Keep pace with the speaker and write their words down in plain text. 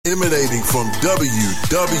Emanating from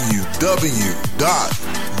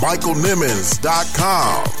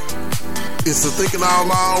www.michaelnimmons.com. It's the Thinking Out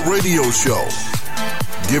Loud radio show,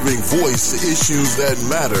 giving voice to issues that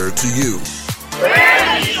matter to you.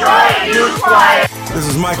 This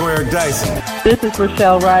is Michael Eric Dyson. This is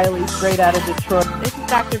Rochelle Riley, straight out of Detroit. This is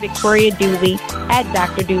Dr. Victoria Dooley at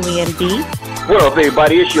Dr. Dooley MD. What up,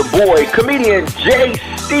 everybody? It's your boy, comedian Jay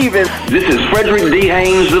Stevens. This is Frederick D.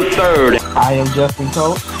 Haynes III. I am Justin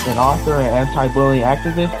Coates, an author and anti-bullying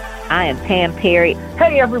activist. I am Pam Perry.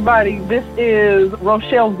 Hey, everybody. This is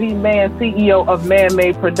Rochelle V. Mann, CEO of Man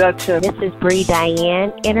Made Productions. This is Bree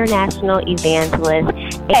Diane, international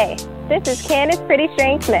evangelist. Hey, this is Candace Pretty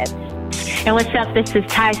String Smith. And what's up? This is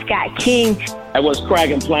Ty Scott King. And what's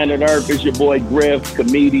cracking Planet Earth? It's your boy Griff,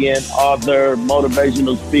 comedian, author,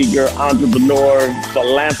 motivational speaker, entrepreneur,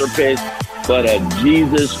 philanthropist, but a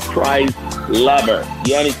Jesus Christ lover.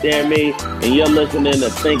 You understand me? And you're listening to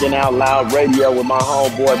Thinking Out Loud Radio with my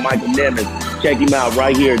homeboy Michael Nimmons. Check him out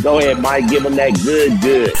right here. Go ahead, Mike. Give him that good.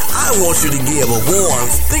 I want you to give a warm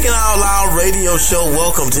Thinking Out Loud radio show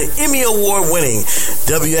welcome to Emmy Award-winning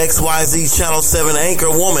WXYZ Channel 7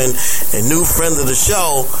 anchor woman and new friend of the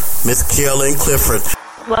show, Miss Carolyn Clifford.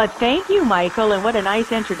 Well, thank you, Michael, and what a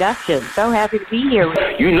nice introduction. So happy to be here.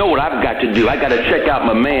 You know what I've got to do. I got to check out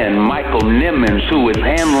my man, Michael Nimmons, who is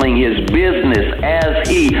handling his business as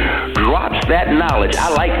he drops that knowledge. I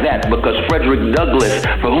like that because Frederick Douglass,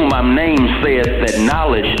 for whom I'm named, says that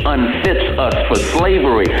knowledge unfits us for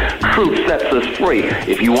slavery. Truth sets us free.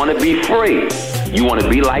 If you want to be free, you want to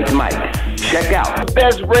be like Mike. Check out the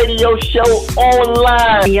best radio show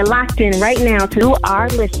online. You're locked in right now to who are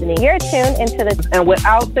listening. You're tuned into the... And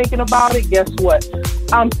without thinking about it, guess what?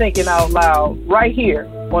 I'm thinking out loud right here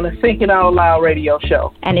on the Thinking Out Loud radio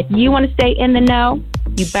show. And if you want to stay in the know,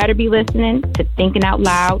 you better be listening to Thinking Out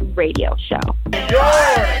Loud radio show. You're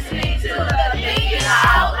listening to the Thinking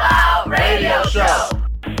Out Loud radio show.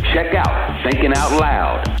 Check out Thinking Out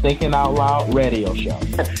Loud. Thinking Out Loud radio show.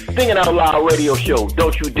 Thinking Out Loud radio show.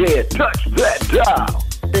 Don't you dare touch that dial.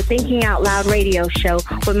 The Thinking Out Loud radio show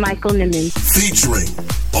with Michael Nimmons. Featuring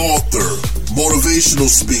author, motivational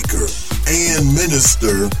speaker, and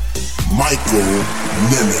minister, Michael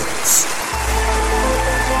Nimmons.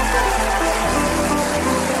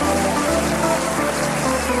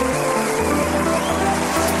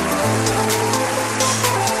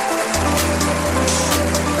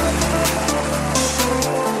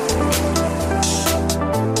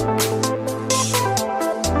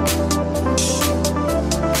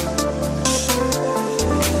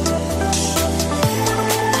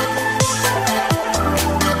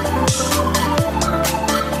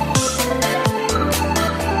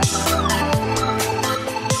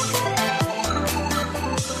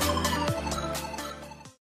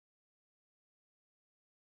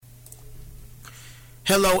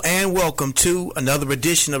 Hello and welcome to another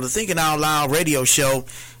edition of the Thinking Out Loud radio show.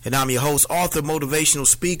 And I'm your host, author, motivational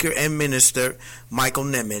speaker, and minister, Michael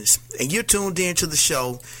Nimmons. And you're tuned in to the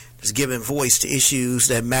show that's giving voice to issues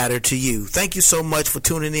that matter to you. Thank you so much for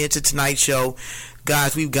tuning in to tonight's show.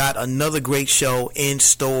 Guys, we've got another great show in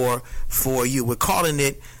store for you. We're calling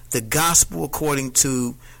it The Gospel According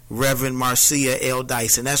to Reverend Marcia L.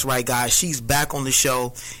 Dyson. That's right, guys. She's back on the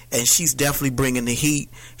show, and she's definitely bringing the heat.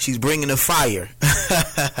 She's bringing the fire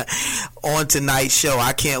on tonight's show.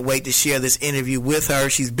 I can't wait to share this interview with her.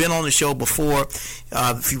 She's been on the show before.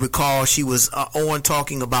 If you recall, she was on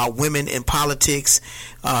talking about women in politics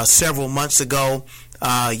several months ago.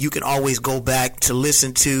 You can always go back to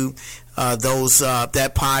listen to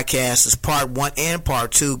that podcast as part 1 and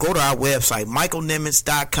part 2. Go to our website,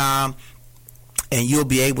 michaelnimmons.com. And you'll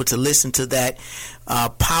be able to listen to that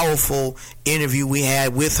powerful interview we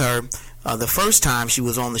had with her the first time she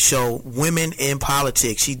was on the show, Women in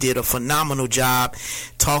Politics. She did a phenomenal job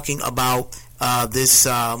talking about this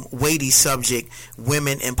weighty subject,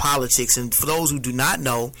 women in politics. And for those who do not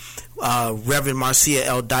know, Reverend Marcia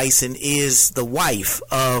L. Dyson is the wife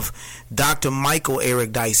of Dr. Michael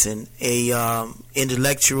Eric Dyson, a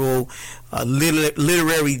intellectual,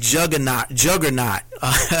 literary juggernaut.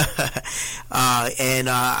 And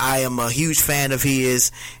I am a huge fan of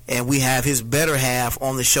his, and we have his better half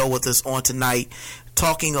on the show with us on tonight,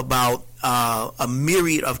 talking about a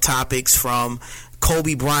myriad of topics from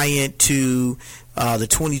Kobe Bryant to the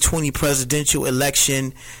 2020 presidential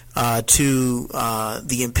election, to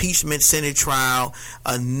the impeachment Senate trial,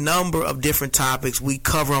 a number of different topics. We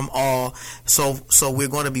cover them all. So we're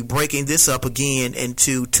going to be breaking this up again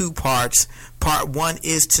into 2 parts. Part 1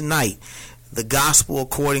 is tonight, The Gospel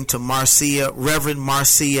According to Reverend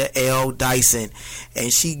Marcia L. Dyson.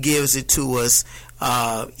 And she gives it to us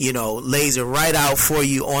lays it right out for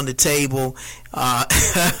you on the table.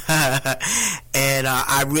 And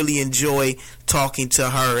I really enjoy talking to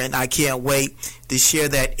her, and I can't wait to share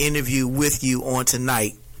that interview with you on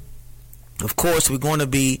tonight. Of course, we're going to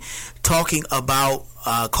be talking about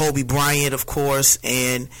Kobe Bryant, of course,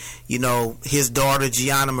 and, his daughter,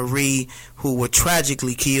 Gianna Marie, who were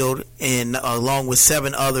tragically killed, and along with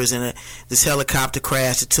 7 others in this helicopter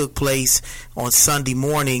crash that took place on Sunday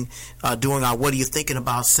morning during our What Are You Thinking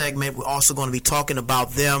About segment. We're also going to be talking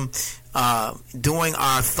about them doing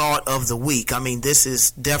our Thought of the Week. I mean, this is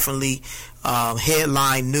definitely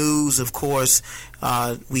headline news, of course.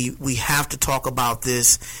 We have to talk about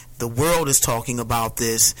this. The world is talking about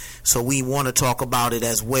this, so we want to talk about it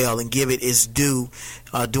as well and give it its due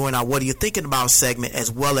during our What Are You Thinking About segment,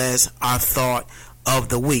 as well as our Thought of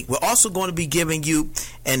the Week. We're also going to be giving you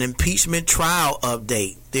an impeachment trial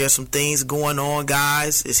update. There's some things going on,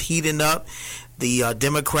 guys. It's heating up. The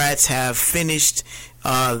Democrats have finished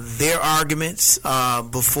their arguments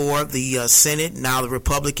before the Senate. Now the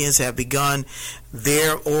Republicans have begun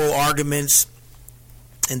their oral arguments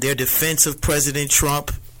in their defense of President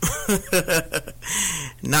Trump.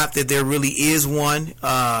 Not that there really is one,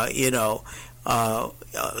 but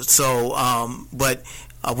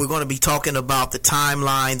we're going to be talking about the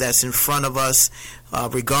timeline that's in front of us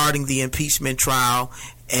regarding the impeachment trial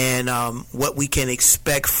and what we can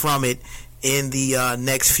expect from it in the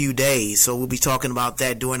next few days. So we'll be talking about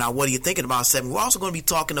that during our What Are You Thinking About segment. We're also going to be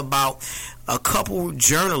talking about a couple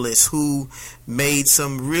journalists who made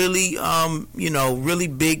some really, really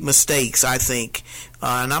big mistakes, I think.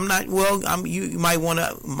 And I'm not, you might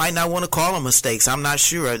not want to call them mistakes. I'm not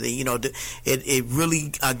sure. It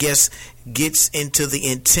really, I guess, gets into the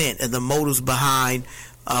intent and the motives behind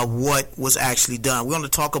what was actually done. We're going to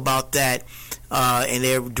talk about that, and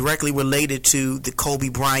they're directly related to the Kobe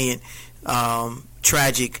Bryant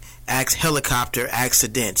tragic helicopter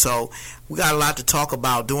accident. So we got a lot to talk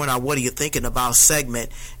about during our What Are You Thinking About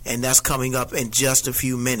segment, and that's coming up in just a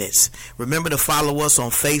few minutes. Remember to follow us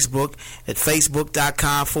on Facebook at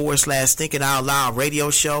facebook.com/Thinking Out Loud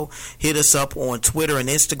Radio Show. Hit us up on Twitter and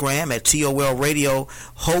Instagram at TOL Radio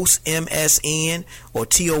Host MSN or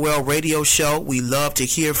TOL Radio Show. We love to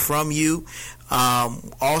hear from you.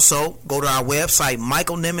 Also, go to our website,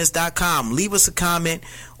 michaelnimmons.com. Leave us a comment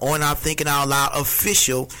on our Thinking Out Loud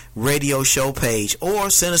official radio show page, or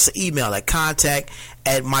send us an email at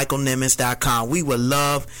contact@michaelnimmons.com. We would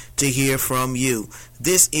love to hear from you.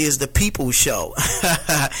 This is the People's Show.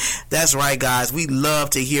 That's right, guys. We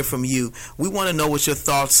love to hear from you. We want to know what your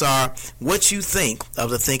thoughts are, what you think of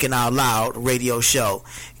the Thinking Out Loud radio show.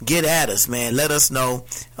 Get at us, man. Let us know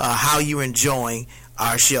how you're enjoying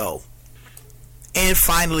our show. And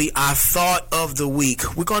finally, our Thought of the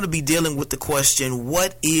Week. We're going to be dealing with the question,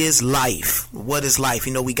 what is life? What is life?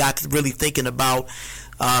 We got to really thinking about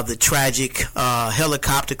the tragic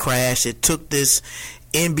helicopter crash that took this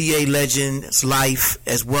NBA legend's life,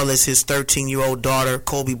 as well as his 13-year-old daughter,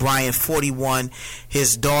 Kobe Bryant, 41,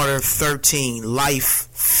 his daughter, 13. Life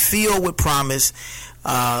filled with promise,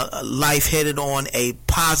 life headed on a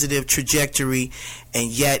positive trajectory, and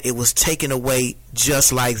yet it was taken away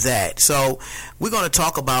just like that. So we're going to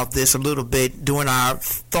talk about this a little bit during our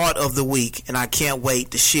Thought of the Week, and I can't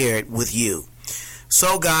wait to share it with you.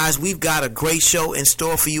 So, guys, we've got a great show in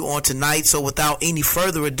store for you on tonight. So without any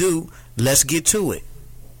further ado, let's get to it.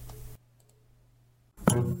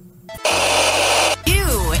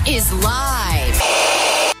 You is live.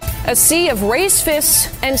 A sea of raised fists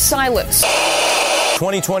and silence.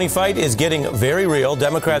 2020 fight is getting very real.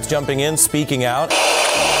 Democrats jumping in, speaking out.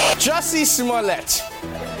 Jussie Smollett.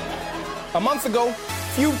 A month ago,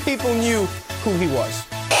 few people knew who he was.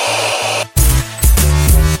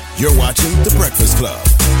 You're watching The Breakfast Club.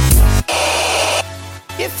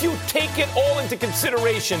 If you take it all into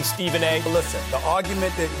consideration, Stephen A. Listen, the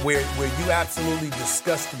argument that where you absolutely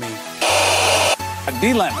disgust me.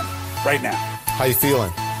 D. Lemon, right now. How you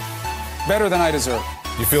feeling? Better than I deserve.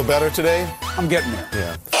 You feel better today? I'm getting there.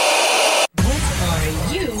 Yeah. What are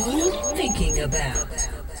you thinking about?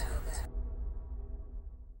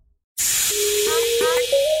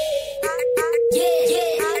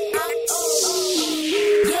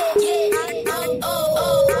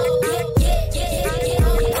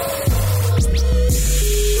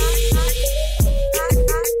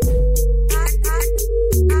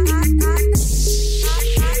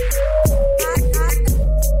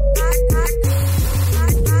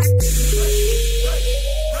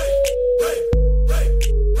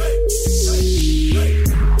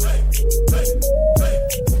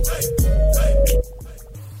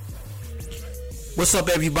 What's up,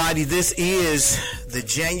 everybody? This is the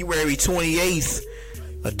January 28th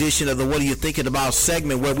edition of the What Are You Thinking About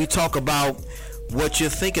segment, where we talk about what you're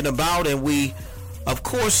thinking about, and we of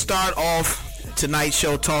course start off tonight's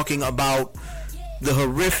show talking about the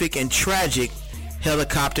horrific and tragic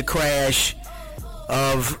helicopter crash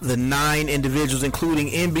of the 9 individuals, including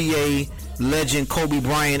NBA legend Kobe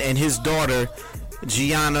Bryant and his daughter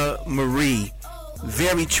Gianna Marie.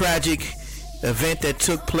 Very tragic event that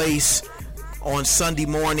took place on Sunday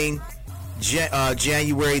morning,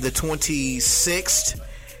 January the 26th.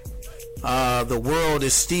 The world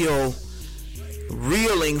is still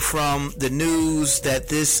reeling from the news that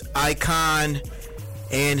this icon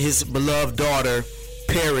and his beloved daughter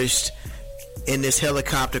perished in this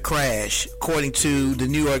helicopter crash. According to the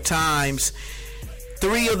New York Times,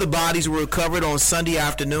 3 of the bodies were recovered on Sunday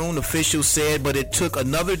afternoon, officials said, but it took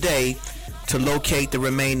another day to locate the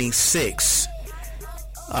remaining 6.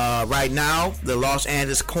 Right now, the Los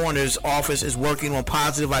Angeles coroner's office is working on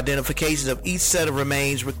positive identifications of each set of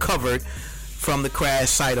remains recovered from the crash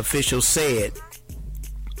site, officials said.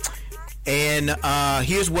 And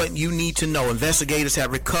here's what you need to know. Investigators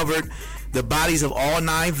have recovered the bodies of all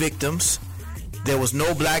 9 victims. There was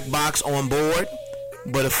no black box on board,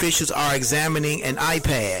 but officials are examining an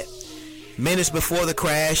iPad. Minutes before the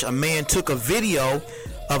crash, a man took a video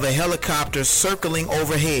of a helicopter circling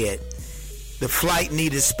overhead. The flight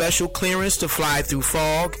needed special clearance to fly through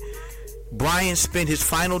fog. Bryant spent his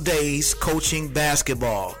final days coaching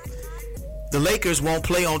basketball. The Lakers won't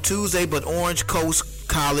play on Tuesday, but Orange Coast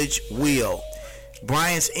College will.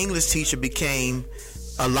 Bryant's English teacher became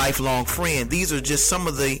a lifelong friend. These are just some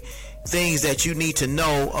of the things that you need to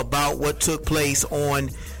know about what took place on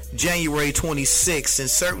January 26th. And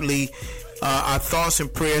certainly our thoughts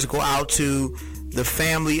and prayers go out to the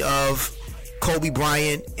family of Kobe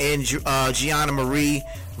Bryant and Gianna Marie,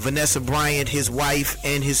 Vanessa Bryant, his wife,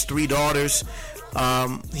 and his 3 daughters.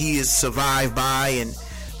 He is survived by, and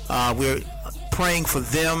we're praying for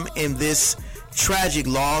them in this tragic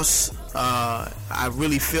loss. I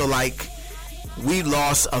really feel like we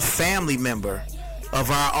lost a family member of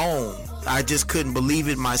our own. I just couldn't believe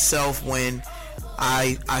it myself when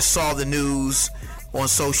I saw the news on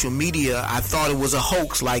social media. I thought it was a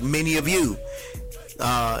hoax, like many of you.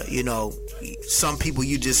 You know, some people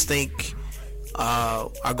you just think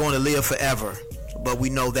are going to live forever, but we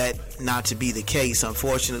know that not to be the case,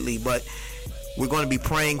 unfortunately. But we're going to be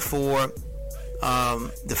praying for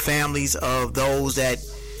the families of those that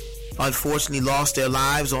unfortunately lost their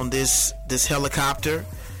lives on this helicopter.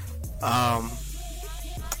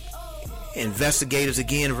 Investigators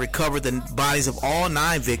again recovered the bodies of all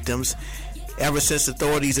 9 victims ever since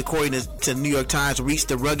authorities, according to the New York Times, reached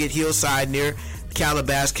the rugged hillside near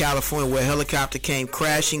Calabasas, California, where a helicopter came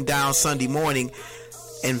crashing down Sunday morning.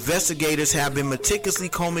 Investigators have been meticulously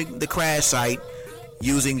combing the crash site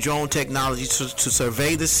using drone technology to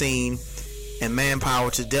survey the scene and manpower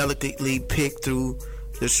to delicately pick through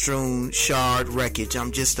the strewn shard wreckage.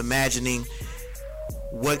 I'm just imagining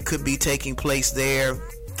what could be taking place there,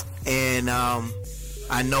 and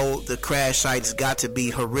I know the crash site has got to be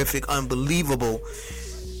horrific, unbelievable,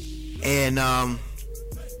 and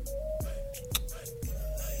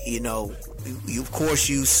you know, of course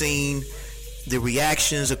you've seen the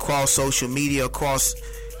reactions across social media, across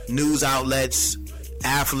news outlets,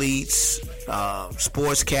 athletes,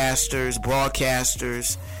 sportscasters,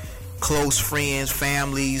 broadcasters, close friends,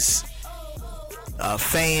 families,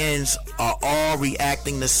 fans are all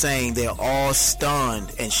reacting the same. They're all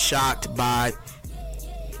stunned and shocked by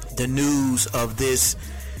the news of this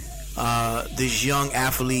young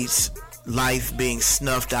athlete's life being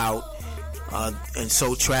snuffed out, and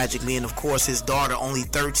so tragically. And of course his daughter, only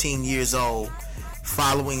 13 years old,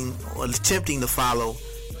 attempting to follow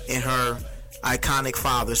in her iconic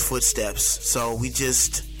father's footsteps. So we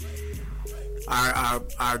just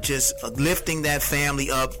are just lifting that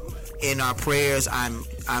family up in our prayers. I'm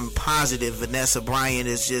positive Vanessa Bryant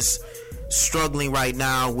is just struggling right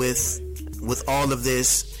now with all of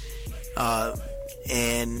this,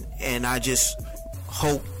 and I just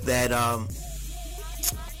hope that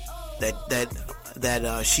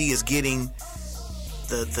she is getting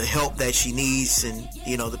the help that she needs, and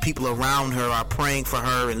you know, the people around her are praying for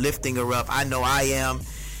her and lifting her up. I know I am,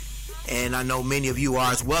 and I know many of you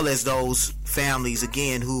are, as well as those families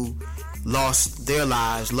again who lost their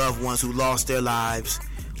lives, loved ones who lost their lives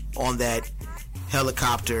on that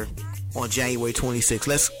helicopter on January 26th.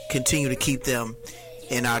 Let's continue to keep them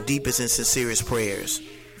in our deepest and sincerest prayers.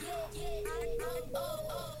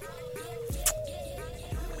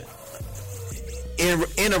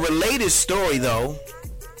 In a related story, though,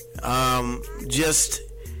 just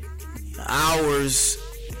hours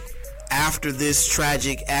after this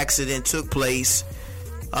tragic accident took place,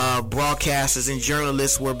 broadcasters and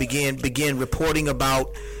journalists were begin reporting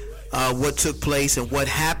about what took place and what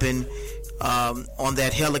happened on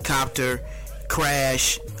that helicopter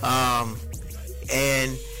crash,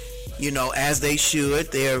 and as they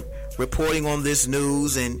should, they're reporting on this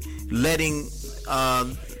news and letting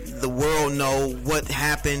the world know what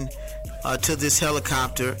happened to this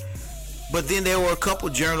helicopter. But then there were a couple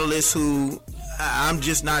journalists who I'm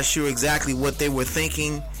just not sure exactly what they were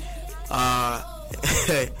thinking.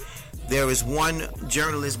 There is one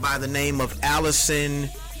journalist by the name of Allison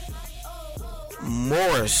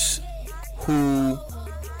Morris who,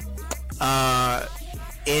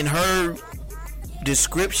 in her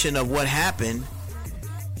description of what happened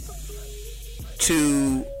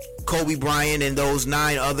to Kobe Bryant and those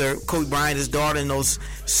Kobe Bryant, his daughter, and those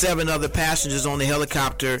 7 other passengers on the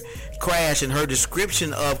helicopter crash, and her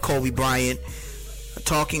description of Kobe Bryant,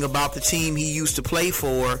 talking about the team he used to play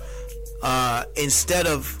for, instead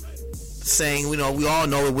of saying, we all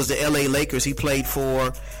know it was the LA Lakers he played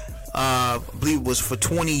for, I believe it was for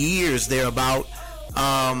 20 years thereabout.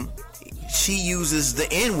 She uses the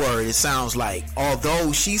N-word, it sounds like,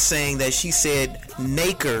 although she's saying that she said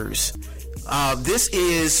Nakers. This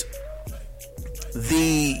is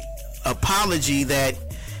the apology that,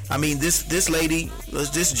 this lady,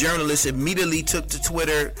 this journalist immediately took to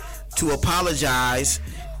Twitter to apologize,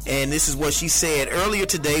 and this is what she said. Earlier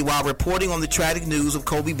today, while reporting on the tragic news of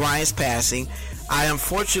Kobe Bryant's passing, I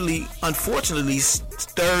unfortunately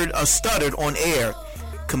stuttered on air,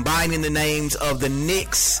 combining the names of the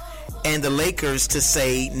Knicks and the Lakers to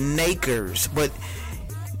say Nakers. But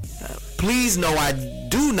please know I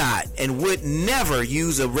do not and would never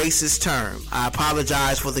use a racist term. I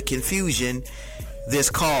apologize for the confusion this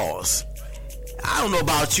caused. I don't know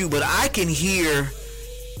about you, but I can hear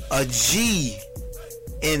a G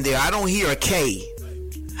in there. I don't hear a K.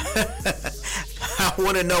 I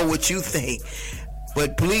want to know what you think.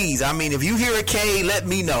 But please, if you hear a K, let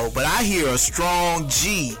me know. But I hear a strong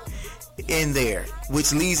G in there,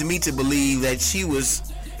 which leads me to believe that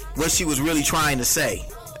what she was really trying to say.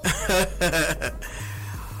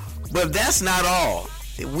 But that's not all.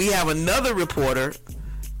 We have another reporter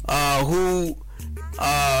who,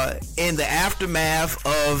 in the aftermath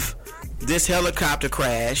of this helicopter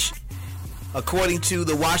crash, according to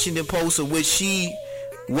the Washington Post, of which she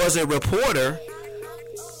was a reporter,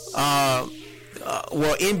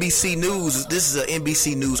 NBC News, this is an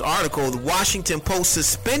NBC News article, the Washington Post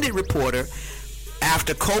suspended reporter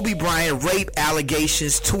after Kobe Bryant rape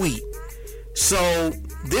allegations tweet. So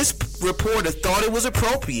this reporter thought it was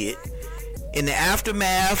appropriate in the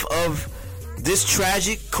aftermath of this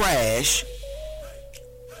tragic crash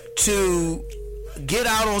to get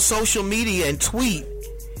out on social media and tweet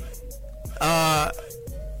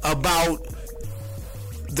about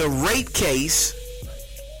the rape case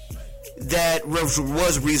that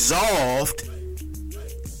was resolved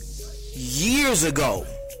years ago.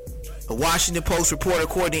 The Washington Post reporter,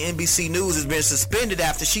 according to NBC News, has been suspended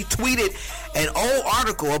after she tweeted an old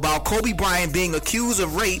article about Kobe Bryant being accused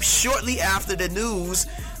of rape shortly after the news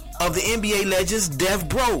of the NBA legend's death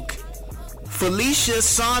broke. Felicia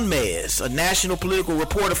Sonmez, a national political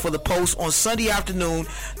reporter for the Post, on Sunday afternoon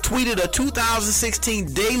tweeted a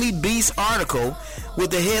 2016 Daily Beast article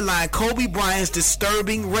with the headline, Kobe Bryant's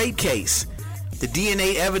disturbing rape case, the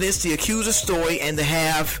DNA evidence, the accuser's story, and the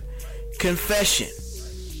half confession.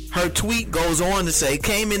 Her tweet goes on to say,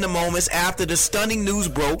 came in the moments after the stunning news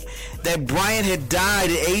broke that Bryant had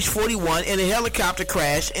died at age 41 in a helicopter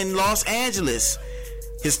crash in Los Angeles.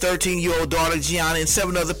 His 13-year-old daughter, Gianna, and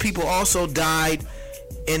 7 other people also died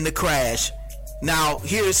in the crash. Now,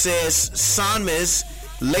 here it says, Sonmez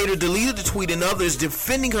later deleted the tweet and others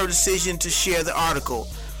defending her decision to share the article.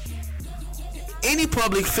 Any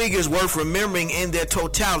public figure is worth remembering in their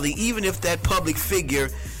totality, even if that public figure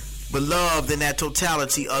beloved in that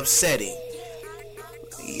totality upsetting.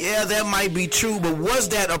 Yeah, that might be true, but was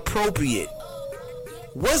that appropriate?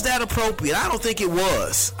 Was that appropriate? I don't think it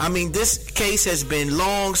was. This case has been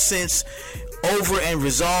long since over and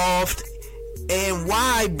resolved, and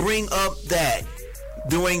why bring up that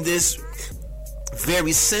during this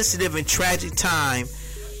very sensitive and tragic time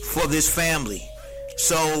for this family?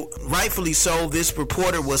 So, rightfully so, this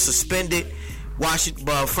reporter was suspended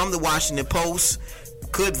from the Washington Post.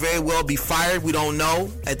 Could very well be fired. We don't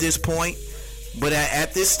know at this point. But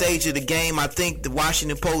at this stage of the game, I think the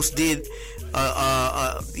Washington Post did,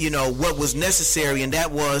 what was necessary, and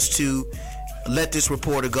that was to let this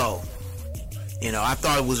reporter go. I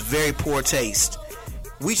thought it was very poor taste.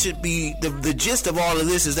 We should be, the gist of all of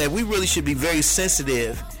this is that we really should be very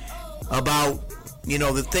sensitive about,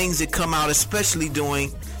 the things that come out, especially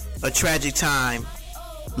during a tragic time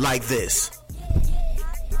like this.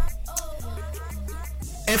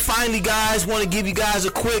 And finally, guys, want to give you guys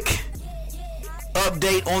a quick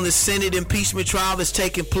update on the Senate impeachment trial that's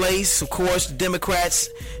taking place. Of course, the Democrats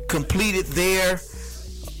completed their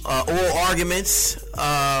oral arguments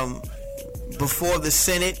before the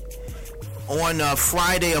Senate on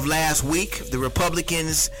Friday of last week. The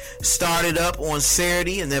Republicans started up on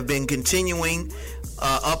Saturday and they've been continuing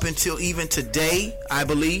up until even today, I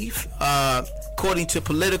believe. According to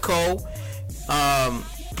Politico,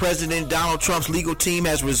 President Donald Trump's legal team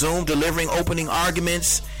has resumed delivering opening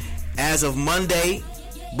arguments as of Monday,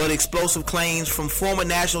 but explosive claims from former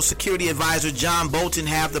National Security Advisor John Bolton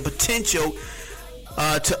have the potential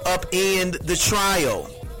to upend the trial.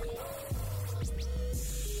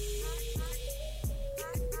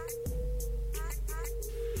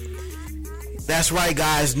 That's right,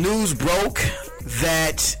 guys. News broke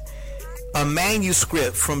that a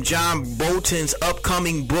manuscript from John Bolton's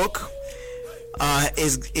upcoming book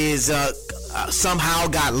is somehow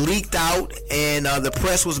got leaked out, and the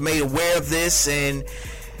press was made aware of this, and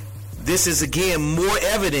this is again more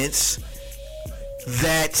evidence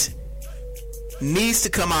that needs to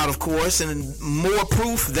come out, of course, and more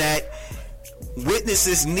proof that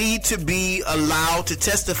witnesses need to be allowed to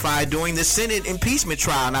testify during the Senate impeachment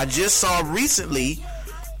trial. And I just saw recently,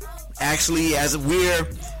 actually, as we're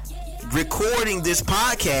recording this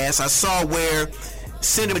podcast, I saw where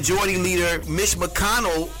Senate Majority Leader Mitch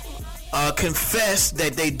McConnell confessed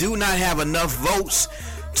that they do not have enough votes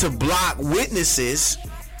to block witnesses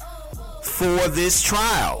for this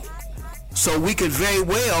trial. So we could very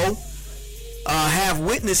well have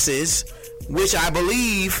witnesses, which I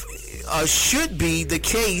believe should be the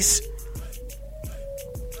case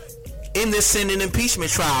in the Senate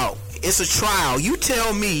impeachment trial. It's a trial. You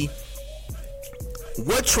tell me,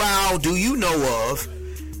 what trial do you know of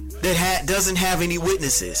that doesn't have any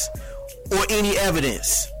witnesses or any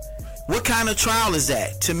evidence? What kind of trial is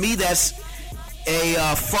that? To me, that's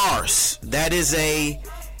a farce. That is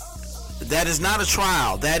not a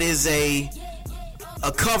trial. That is a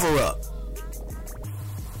cover-up.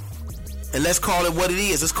 And let's call it what it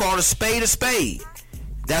is. Let's call it a spade.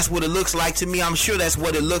 That's what it looks like to me. I'm sure that's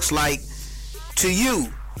what it looks like to you.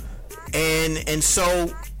 And so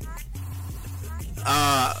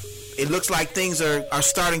it looks like things are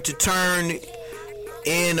starting to turn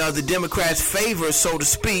in the Democrats' favor, so to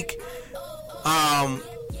speak.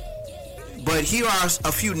 But here are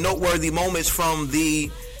a few noteworthy moments from the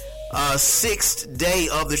sixth day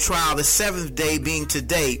of the trial, the seventh day being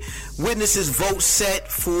today. Witnesses vote set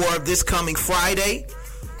for this coming Friday.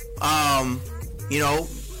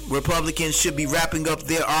 Republicans should be wrapping up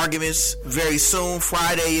their arguments very soon.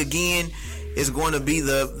 Friday again is going to be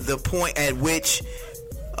the point at which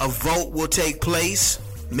a vote will take place.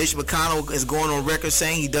 Mitch McConnell is going on record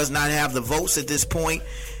saying he does not have the votes at this point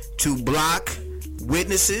to block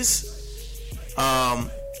witnesses.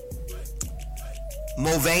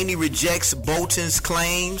 Mulvaney rejects Bolton's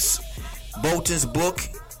claims. Bolton's book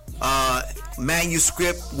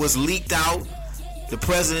manuscript was leaked out. The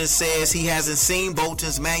president says he hasn't seen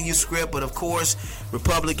Bolton's manuscript, but of course,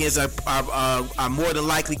 Republicans are more than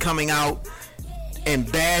likely coming out and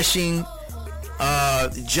bashing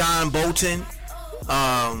John Bolton,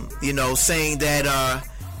 saying that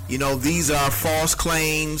these are false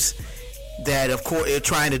claims, that of course they're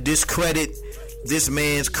trying to discredit this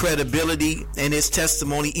man's credibility and his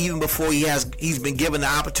testimony even before he's been given the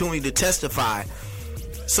opportunity to testify.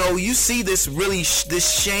 So you see this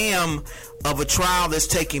sham of a trial that's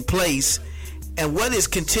taking place, and what is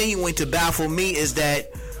continuing to baffle me is that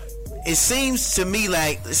it seems to me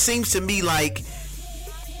like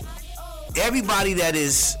everybody that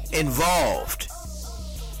is involved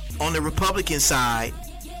on the Republican side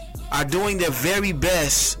are doing their very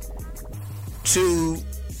best to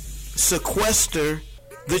sequester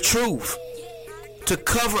the truth, to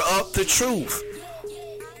cover up the truth.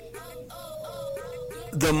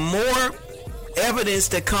 The more evidence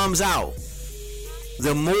that comes out,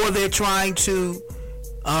 the more they're trying to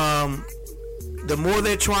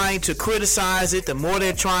criticize it, the more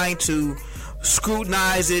they're trying to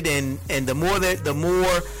scrutinize it, and the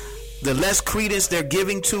less credence they're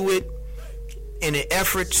giving to it in an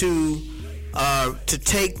effort to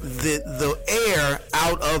take the air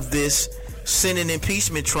out of this Senate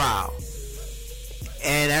impeachment trial.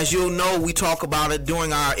 And as you'll know, we talk about it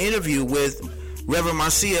during our interview with Reverend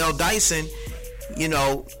Marciel Dyson.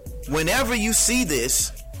 Whenever you see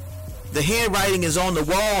this, the handwriting is on the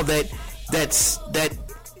wall that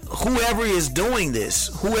whoever is doing this,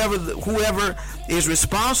 whoever is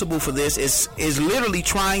responsible for this is literally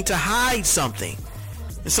trying to hide something.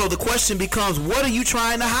 And so the question becomes, what are you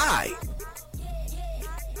trying to hide?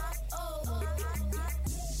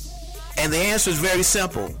 And the answer is very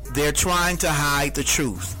simple. They're trying to hide the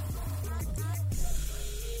truth.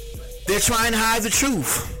 They're trying to hide the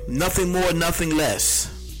truth. Nothing more, nothing less.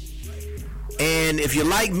 And if you're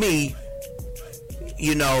like me,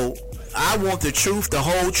 you know, I want the truth, the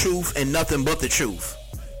whole truth, and nothing but the truth.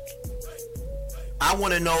 I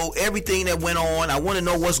want to know everything that went on. I want to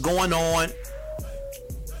know what's going on.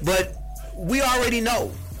 But we already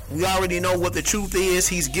know. We already know what the truth is.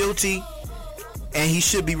 He's guilty, and he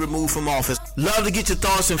should be removed from office. Love to get your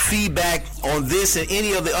thoughts and feedback on this and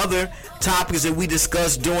any of the other topics that we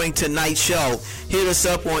discussed during tonight's show. Hit us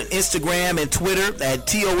up on Instagram and Twitter at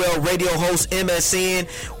TOL Radio Host MSN.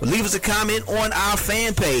 Or leave us a comment on our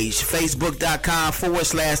fan page,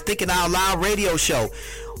 Facebook.com/Thinking Out Loud Radio Show.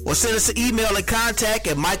 Or send us an email at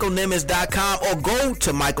contact@MichaelNimmons.com, or go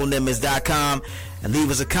to MichaelNimmons.com and leave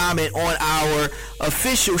us a comment on our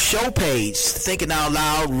official show page, Thinking Out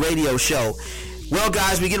Loud Radio Show. Well,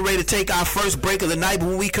 guys, we're getting ready to take our first break of the night, but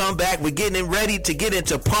when we come back, we're getting ready to get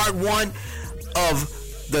into part one of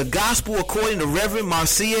the Gospel According to Reverend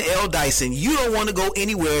Marcia L. Dyson. You don't want to go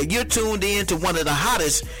anywhere. You're tuned in to one of the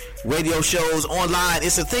hottest radio shows online.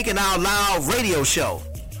 It's a Thinking Out Loud Radio Show.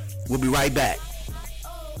 We'll be right back.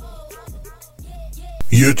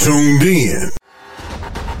 You're tuned in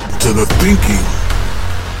to the Thinking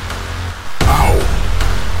Out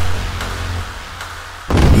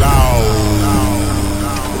Loud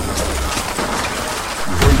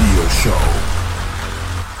Radio Show,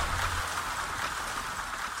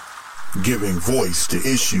 giving voice to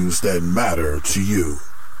issues that matter to you.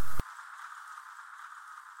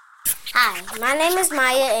 Hi, my name is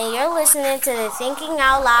Maya, and you're listening to the Thinking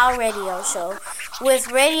Out Loud Radio Show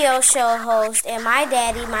with radio show host and my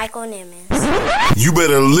daddy, Michael Nimmons. You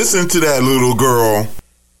better listen to that, little girl.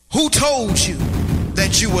 Who told you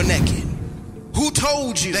that you were naked? Who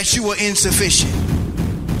told you that you were insufficient?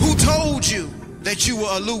 Who told you that you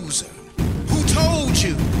were a loser? Who told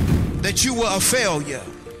you that you were a failure?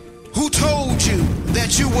 Who told you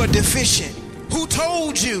that you were deficient? Who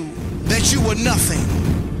told you that you were nothing?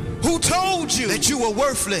 Who told you that you were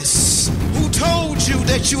worthless? Who told you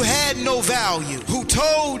that you had no value? Who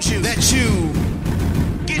told you that you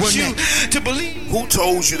get you to believe? Who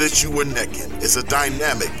Told You That You Were Naked is a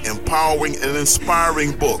dynamic, empowering, and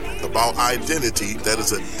inspiring book about identity that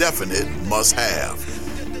is a definite must-have.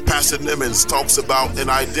 Pastor Nimmons talks about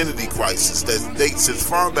an identity crisis that dates as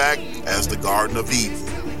far back as the Garden of Eden.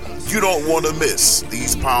 You don't want to miss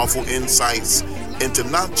these powerful insights into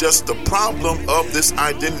not just the problem of this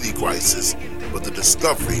identity crisis, but the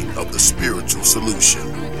discovery of the spiritual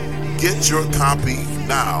solution. Get your copy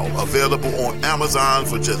now, available on Amazon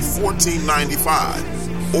for just $14.95,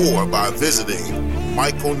 or by visiting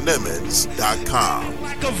MichaelNimmons.com.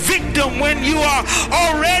 Like a victim when you are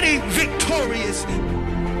already victorious.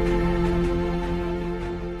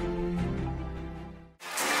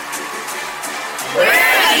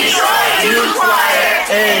 Youth Choir,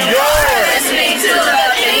 and you're listening to the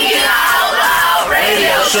Thinking Out Loud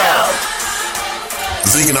Radio Show.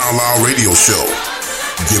 Thinking Out Loud Radio Show,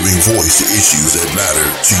 giving voice to issues that matter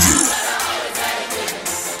to you.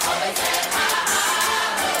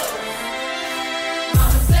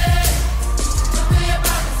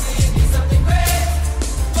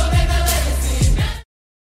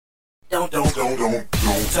 Don't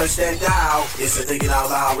touch that dial. It's the Thinking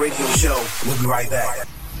Out Loud Radio Show. We'll be right back.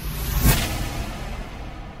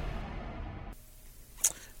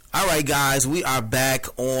 All right, guys, we are back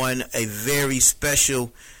on a very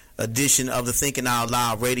special edition of the Thinking Out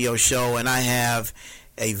Loud Radio Show, and I have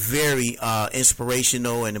a very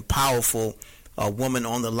inspirational and powerful woman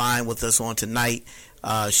on the line with us on tonight.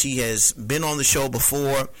 She has been on the show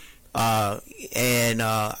before, and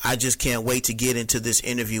I just can't wait to get into this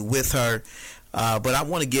interview with her. But I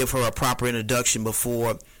want to give her a proper introduction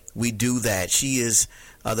before we do that. She is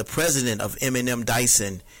the president of M&M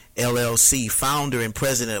Dyson LLC, founder and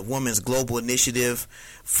president of Women's Global Initiative,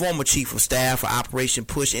 former chief of staff for Operation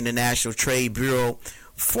Push International Trade Bureau,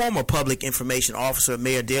 former public information officer of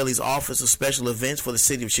Mayor Daley's Office of Special Events for the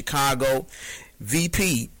City of Chicago,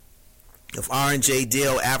 VP of R&J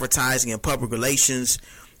Dale Advertising and Public Relations,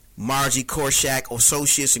 Margie Korshak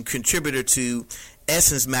Associates, and contributor to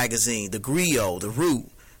Essence Magazine, The Griot, The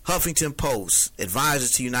Root, Huffington Post,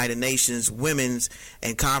 advisor to United Nations Women's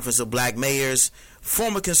and Conference of Black Mayors,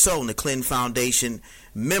 former consultant at Clinton Foundation,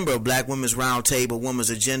 member of Black Women's Roundtable, Women's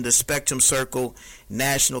Agenda, Spectrum Circle,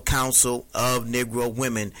 National Council of Negro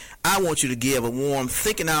Women. I want you to give a warm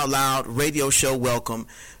Thinking Out Loud Radio Show welcome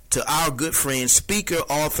to our good friend, speaker,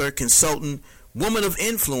 author, consultant, woman of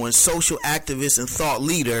influence, social activist, and thought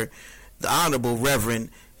leader, the Honorable Reverend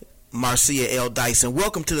Marcia L. Dyson.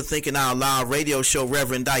 Welcome to the Thinking Out Loud radio show,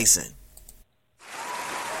 Reverend Dyson.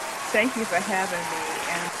 Thank you for having me.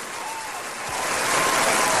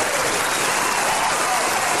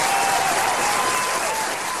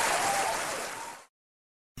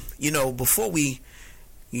 Before we,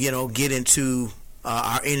 get into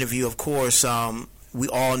our interview, of course, we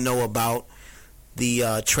all know about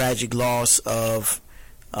the tragic loss of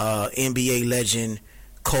NBA legend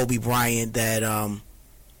Kobe Bryant that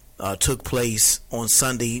took place on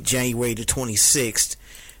Sunday, January the 26th.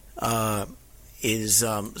 It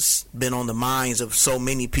has been on the minds of so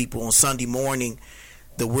many people. On Sunday morning,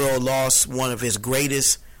 the world lost one of his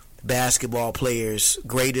greatest basketball players,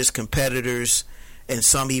 greatest competitors, and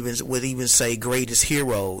some would even say greatest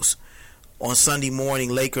heroes. On Sunday morning,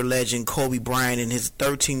 Laker legend Kobe Bryant and his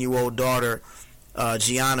 13-year-old daughter,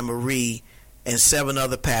 Gianna Marie, and 7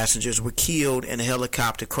 other passengers were killed in a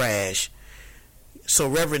helicopter crash. So,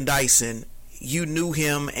 Reverend Dyson, you knew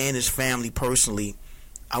him and his family personally.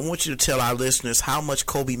 I want you to tell our listeners how much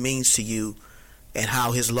Kobe means to you and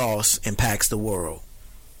how his loss impacts the world.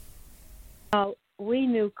 We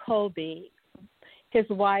knew Kobe, his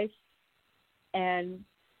wife, and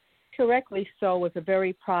correctly so, was a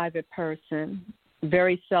very private person.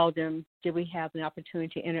 Very seldom did we have an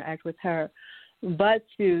opportunity to interact with her. But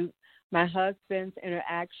to my husband's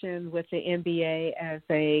interaction with the NBA as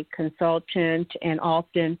a consultant and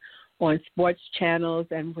often on sports channels,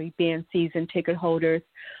 and we being season ticket holders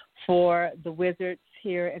for the Wizards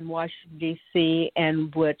here in Washington, D.C.,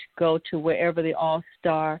 and would go to wherever the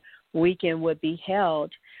All-Star weekend would be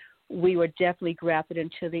held, we were definitely grafted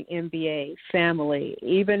into the NBA family.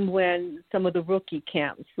 Even when some of the rookie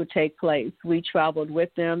camps would take place, we traveled with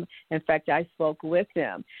them. In fact, I spoke with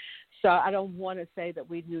them. So I don't want to say that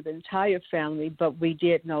we knew the entire family, but we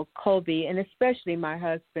did know Kobe, and especially my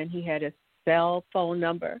husband. He had his cell phone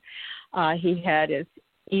number. He had his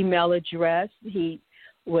email address. He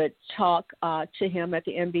would talk to him at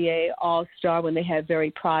the NBA All-Star when they had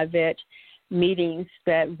very private meetings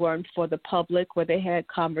that weren't for the public, where they had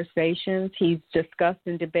conversations. He's discussed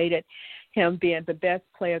and debated him being the best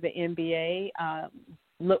player of the NBA,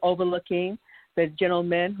 overlooking the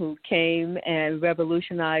gentleman who came and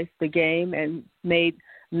revolutionized the game and made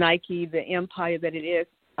Nike the empire that it is,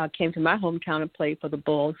 came to my hometown and played for the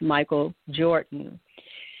Bulls, Michael Jordan.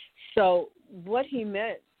 So what he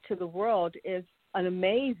meant to the world is an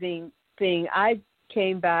amazing thing. I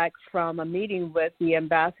came back from a meeting with the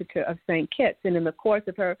ambassador of St. Kitts, and in the course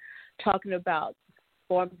of her talking about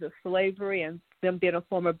forms of slavery and them being a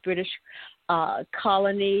former British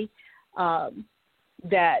colony,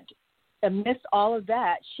 that amidst all of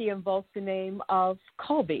that, she invoked the name of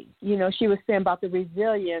Kobe. She was saying about the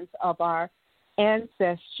resilience of our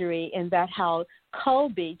ancestry, and that how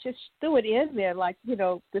Kobe just threw it in there like,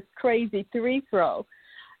 this crazy 3-throw,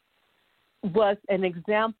 was an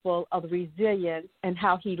example of resilience and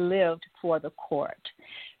how he lived for the court.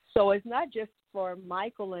 So it's not just for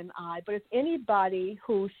Michael and I, but it's anybody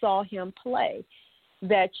who saw him play,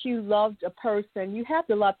 that you loved a person. You have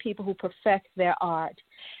to love people who perfect their art.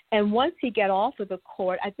 And once he got off of the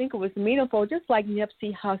court, I think it was meaningful, just like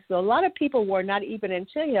Nipsey Hussle. A lot of people were not even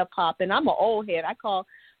into hip-hop, and I'm an old head. I call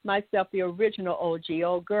myself the original OG,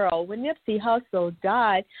 old girl. When Nipsey Hussle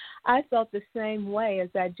died, I felt the same way as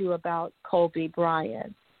I do about Kobe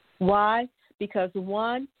Bryant. Why? Because,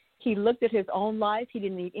 one, he looked at his own life. He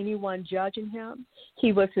didn't need anyone judging him.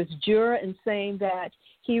 He was his juror in saying that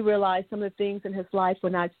he realized some of the things in his life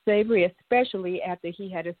were not savory, especially after he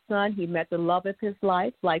had a son. He met the love of his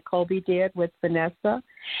life, like Kobe did with Vanessa.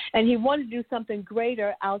 And he wanted to do something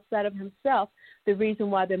greater outside of himself. The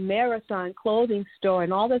reason why the Marathon clothing store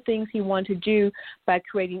and all the things he wanted to do by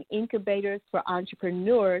creating incubators for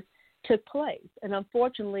entrepreneurs took place. And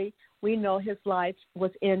unfortunately, we know his life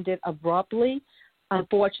was ended abruptly,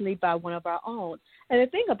 unfortunately, by one of our own. And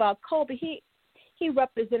the thing about Kobe, he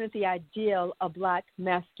represented the ideal of black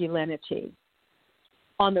masculinity.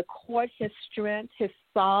 On the court, his strength, his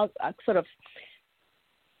sort of,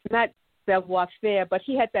 not savoir-faire, but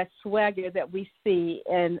he had that swagger that we see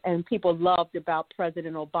and people loved about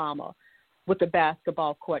President Obama with the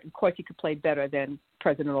basketball court. Of course, he could play better than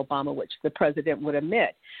President Obama, which the president would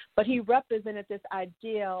admit. But he represented this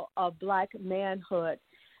ideal of black manhood.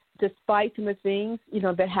 Despite some of the things,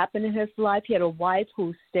 that happened in his life, he had a wife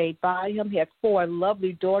who stayed by him. He had 4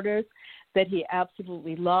 lovely daughters that he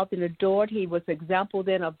absolutely loved and adored. He was an example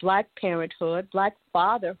then of black parenthood, black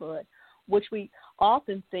fatherhood, which we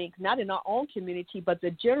often think, not in our own community, but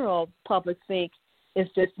the general public think is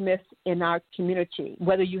dismissed in our community,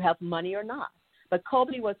 whether you have money or not. But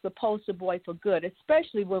Kobe was the poster boy for good,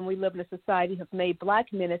 especially when we live in a society that has made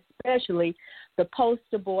black men especially the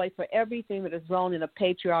poster boy for everything that is wrong in a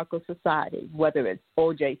patriarchal society, whether it's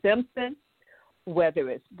O.J. Simpson, whether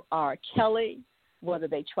it's R. Kelly, whether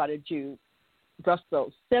they try to do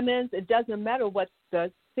Russell Simmons. It doesn't matter what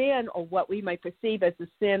the sin or what we may perceive as the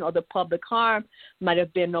sin or the public harm might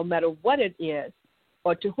have been, no matter what it is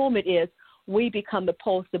or to whom it is, we become the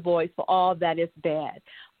poster boys for all that is bad.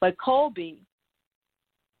 But Kobe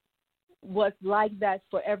was like that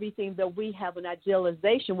for everything that we have an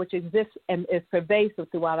idealization which exists and is pervasive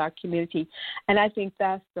throughout our community. And I think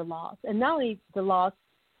that's the loss. And not only the loss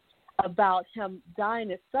about him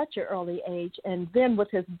dying at such an early age, and then with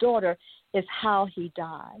his daughter is how he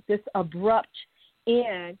died. This abrupt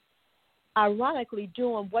end, ironically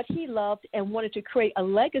doing what he loved and wanted to create a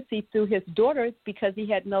legacy through his daughters because he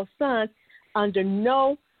had no sons. Under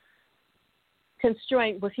no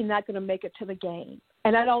constraint was he not going to make it to the game.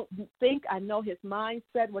 And I don't think I know his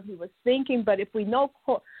mindset, what he was thinking, but if we know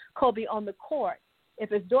Kobe on the court, if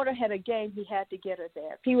his daughter had a game, he had to get her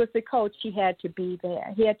there. If he was the coach, he had to be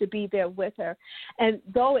there. He had to be there with her. And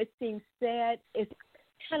though it seems sad, it's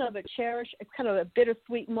kind of it's kind of a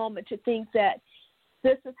bittersweet moment to think that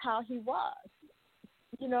this is how he was.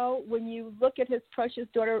 You know, when you look at his precious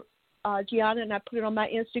daughter, Gianna, and I put it on my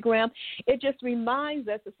Instagram, it just reminds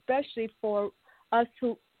us, especially for us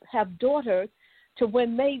who have daughters, to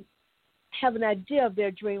when they have an idea of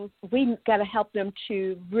their dreams, we got to help them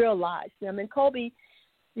to realize them. And Kobe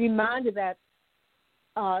reminded that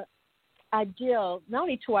ideal not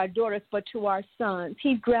only to our daughters but to our sons.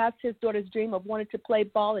 He grasped his daughter's dream of wanting to play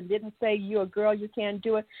ball and didn't say, "You're a girl, you can't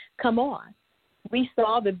do it." Come on. We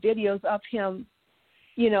saw the videos of him,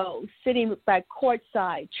 you know, sitting back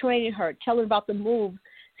courtside, training her, telling about the moves,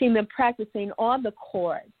 seeing them practicing on the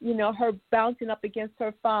court, you know, her bouncing up against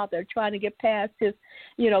her father, trying to get past his,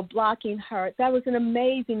 you know, blocking her. That was an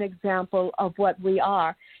amazing example of what we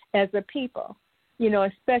are as a people, you know,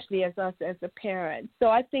 especially as us as a parent. So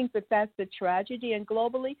I think that that's the tragedy. And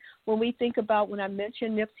globally, when we think about, when I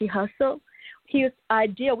mentioned Nipsey Hussle, he was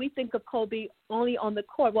ideal. We think of Kobe only on the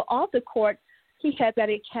court. Well, off the court, he had that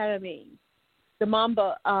academy, the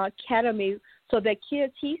Mamba Academy, so that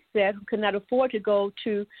kids, he said, who could not afford to go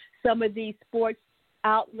to some of these sports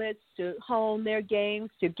outlets to hone their games,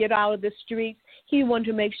 to get out of the streets, he wanted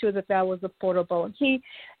to make sure that that was affordable. And he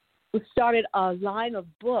started a line of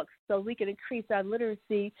books so we could increase our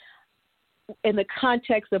literacy in the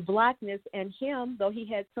context of blackness, and him, though he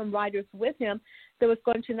had some writers with him, that was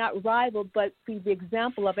going to not rival but be the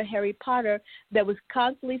example of a Harry Potter that was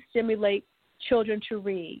constantly stimulate children to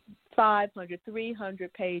read 500,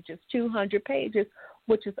 300 pages, 200 pages,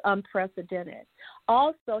 which is unprecedented.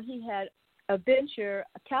 Also, he had a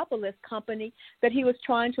capitalist company that he was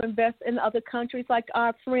trying to invest in other countries, like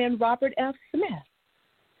our friend Robert F. Smith.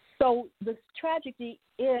 So the tragedy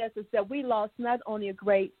is that we lost not only a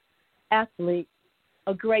great athlete,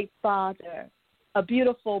 a great father, a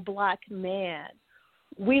beautiful black man,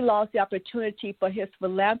 we lost the opportunity for his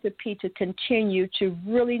philanthropy to continue to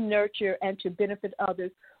really nurture and to benefit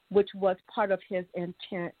others, which was part of his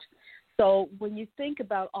intent. So when you think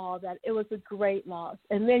about all that, it was a great loss.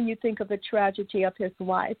 And then you think of the tragedy of his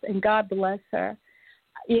wife, and God bless her.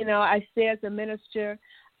 You know, I say as a minister,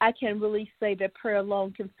 I can really say that prayer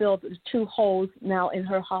alone can fill the 2 holes now in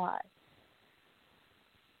her heart.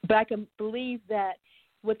 But I can believe that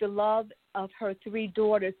with the love of her 3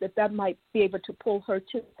 daughters, that might be able to pull her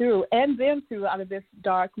through and them through out of this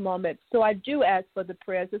dark moment. So I do ask for the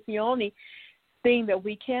prayers. It's the only thing that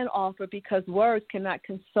we can offer, because words cannot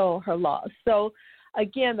console her loss. So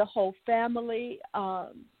again, the whole family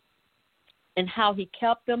and how he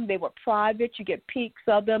kept them, they were private. You get peeks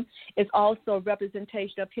of them. It's also a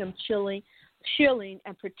representation of him shielding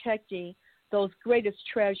and protecting those greatest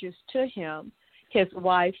treasures to him, his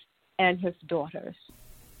wife and his daughters.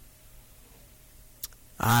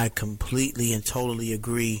 I completely and totally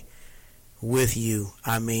agree with you.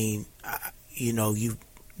 I mean, you know, you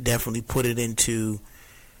definitely put it into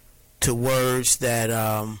words that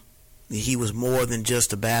he was more than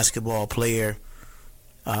just a basketball player.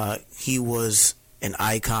 He was an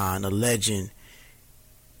icon, a legend,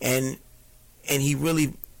 and he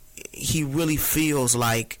really feels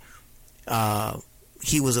like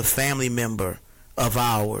he was a family member of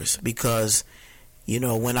ours, because you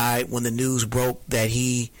know, when the news broke that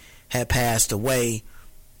he had passed away,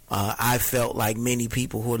 I felt like many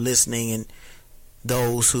people who are listening and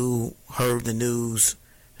those who heard the news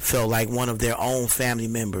felt like one of their own family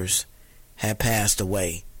members had passed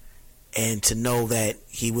away. And to know that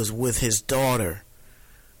he was with his daughter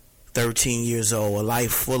 13 years old, a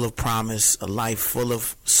life full of promise, a life full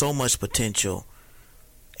of so much potential.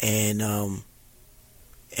 And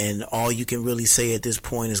all you can really say at this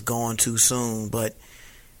point is gone too soon. But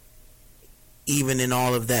even in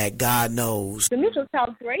all of that, God knows. The news was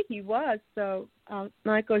how great he was. So,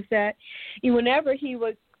 Michael, is that whenever he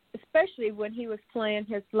was, especially when he was playing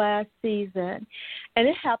his last season, and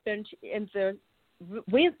it happened in the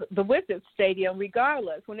Wizards Stadium,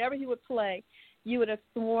 regardless, whenever he would play, you would have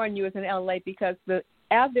sworn you was in L.A. because the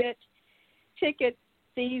avid ticket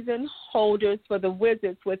season holders for the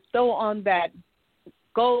Wizards would throw on that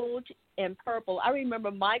gold and purple. I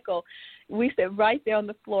remember Michael, we sat right there on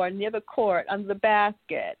the floor near the court under the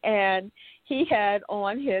basket, and he had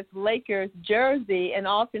on his Lakers jersey, and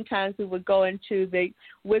oftentimes we would go into the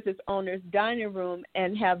Wizards owner's dining room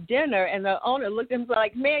and have dinner, and the owner looked at him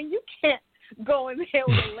like, man, you can't go in there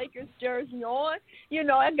with a Lakers jersey on.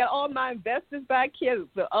 I got all my investors back here,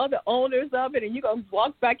 the other owners of it, and you're going to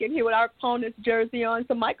walk back in here with our opponent's jersey on.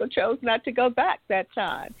 So Michael chose not to go back that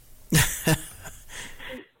time.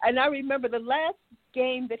 And I remember the last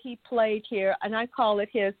game that he played here, and I call it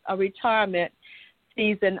his retirement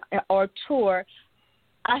season or tour.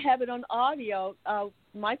 I have it on audio.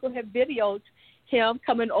 Michael had videoed him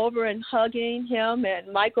coming over and hugging him,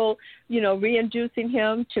 and Michael, reintroducing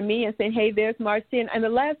him to me and saying, hey, there's Marcin. And the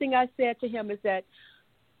last thing I said to him is that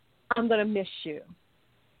I'm going to miss you.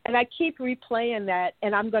 And I keep replaying that,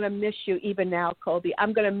 and I'm going to miss you even now, Kobe.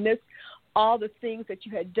 I'm going to miss all the things that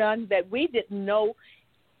you had done that we didn't know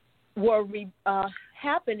were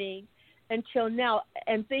happening until now,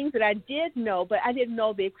 and things that I did know, but I didn't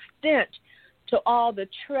know the extent to all the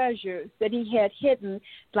treasures that he had hidden,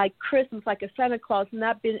 like Christmas, like a Santa Claus,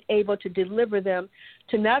 not been able to deliver them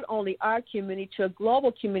to not only our community, to a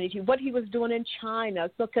global community, what he was doing in China.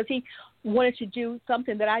 So because he wanted to do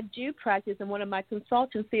something that I do practice in one of my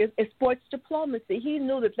consultancies is sports diplomacy. He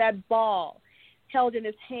knew that ball held in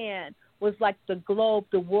his hand was like the globe,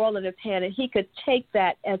 the world in his hand, and he could take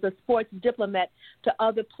that as a sports diplomat to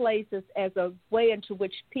other places as a way into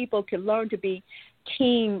which people can learn to be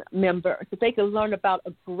team members, that they could learn about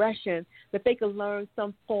aggression, that they could learn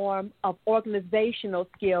some form of organizational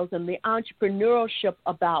skills and the entrepreneurship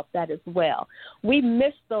about that as well. We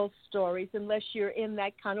miss those stories unless you're in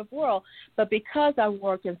that kind of world. But because I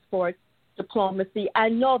work in sports diplomacy, I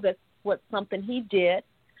know that's what something he did,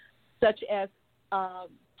 such as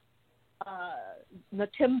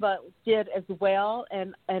Natimba did as well,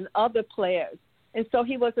 and other players. And so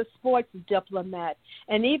he was a sports diplomat.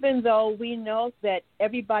 And even though we know that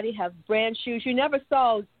everybody has brand shoes, you never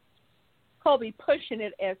saw Kobe pushing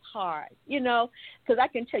it as hard, because I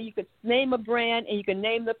can tell you could name a brand and you can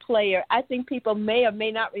name the player. I think people may or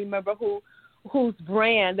may not remember whose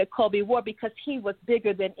brand that Kobe wore, because he was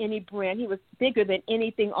bigger than any brand. He was bigger than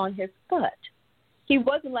anything on his foot. He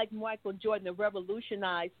wasn't like Michael Jordan that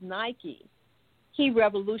revolutionized Nike. He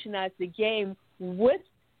revolutionized the game with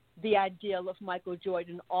the ideal of Michael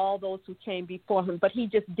Jordan, all those who came before him, but he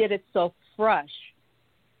just did it so fresh,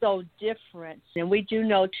 so different. And we do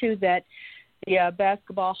know, too, that the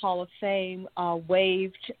Basketball Hall of Fame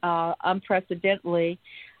waived unprecedentedly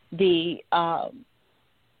the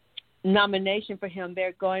nomination for him.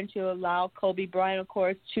 They're going to allow Kobe Bryant, of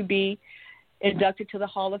course, to be inducted to the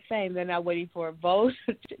Hall of Fame. They're not waiting for a vote,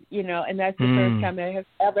 and that's the first time that has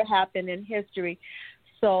ever happened in history.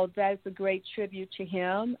 So that's a great tribute to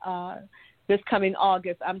him. This coming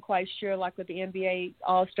August, I'm quite sure, like with the NBA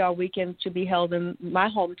All-Star Weekend to be held in my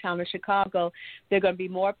hometown of Chicago, there are going to be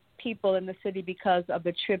more people in the city because of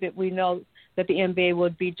the tribute we know that the NBA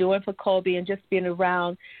would be doing for Kobe, and just being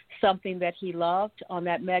around something that he loved on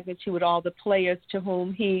that magnitude with all the players to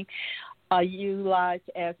whom he utilized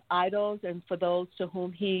as idols and for those to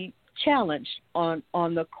whom he challenged on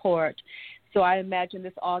the court. So I imagine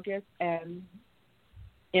this August and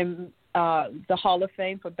in the Hall of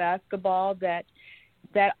Fame for basketball, that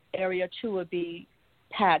area too would be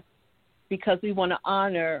packed, because we want to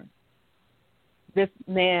honor this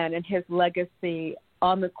man and his legacy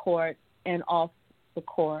on the court and off the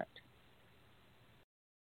court.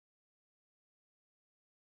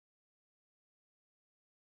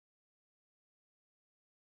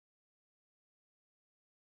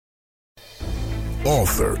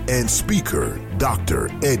 Author and speaker, Dr.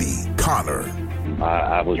 Eddie Connor.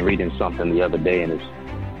 I was reading something the other day, and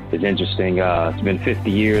it's interesting. It's been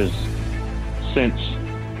 50 years since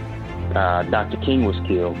Dr. King was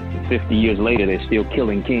killed. 50 years later, they're still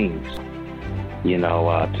killing kings.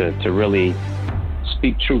 To really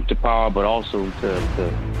speak truth to power, but also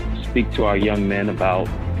to speak to our young men about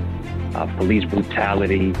police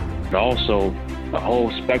brutality, but also a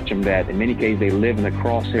whole spectrum that in many cases they live in the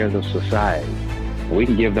crosshairs of society. We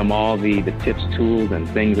can give them all the tips, tools, and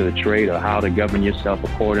things of the trade of how to govern yourself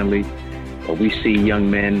accordingly. But we see young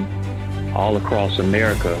men all across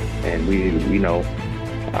America, and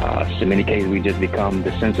in many cases we just become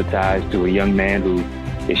desensitized to a young man who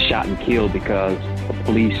is shot and killed because the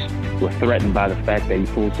police were threatened by the fact that he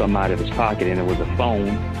pulled something out of his pocket and it was a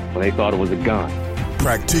phone when they thought it was a gun.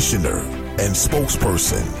 Practitioner and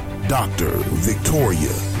spokesperson, Dr.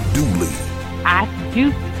 Victoria Dooley. I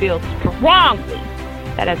do feel strongly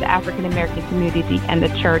that as the African American community and the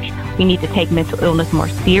church, we need to take mental illness more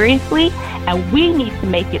seriously, and we need to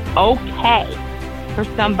make it okay for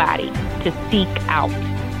somebody to seek out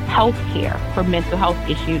health care for mental health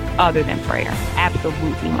issues other than prayer.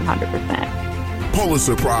 Absolutely, 100%.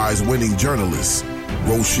 Pulitzer Prize winning journalist,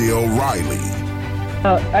 Rochelle Riley.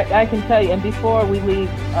 I can tell you, and before we leave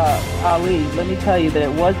Ali, let me tell you that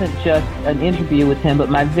it wasn't just an interview with him, but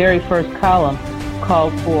my very first column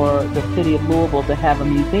called for the city of Louisville to have a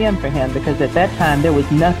museum for him, because at that time there was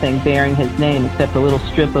nothing bearing his name except a little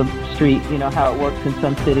strip of street. You know how it works in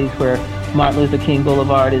some cities where Martin Luther King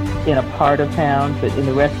Boulevard is in a part of town, but in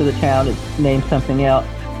the rest of the town it's named something else.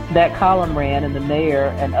 That column ran, and the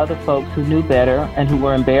mayor and other folks who knew better and who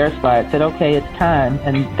were embarrassed by it said, okay, it's time.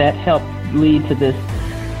 And that helped lead to this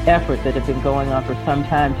effort that had been going on for some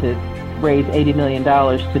time to raise $80 million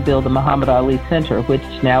to build the Muhammad Ali Center, which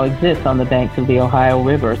now exists on the banks of the Ohio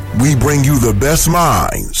River. We bring you the best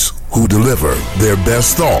minds who deliver their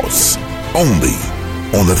best thoughts only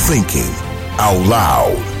on the Thinking Out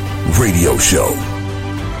Loud radio show.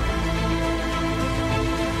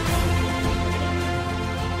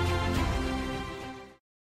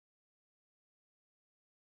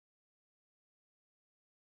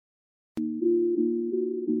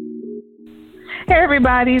 Hey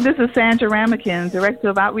everybody, this is Sandra Ramakin, Director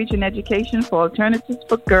of Outreach and Education for Alternatives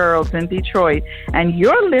for Girls in Detroit, and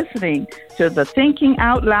you're listening to the Thinking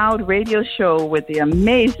Out Loud radio show with the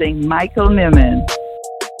amazing Michael Nimmons.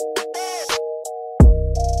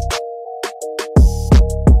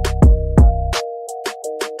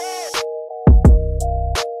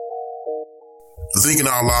 The Thinking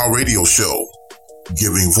Out Loud radio show,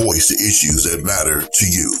 giving voice to issues that matter to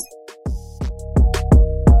you.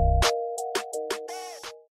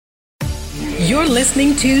 You're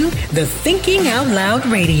listening to the Thinking Out Loud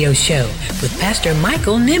radio show with Pastor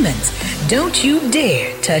Michael Nimmons. Don't you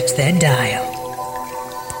dare touch that dial.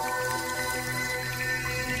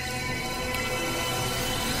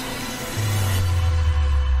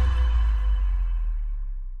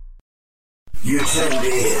 You're tuned in to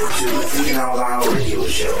the Thinking Out Loud radio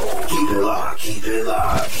show. Keep it locked, keep it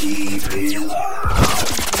locked, keep it locked.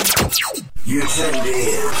 You're tuned in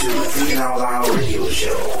to the Thinking Out Loud radio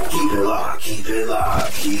show. Keep it locked, keep it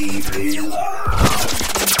locked, keep it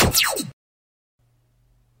locked.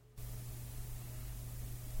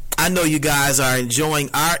 I know you guys are enjoying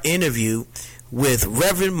our interview with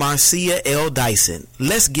Reverend Marcia L. Dyson.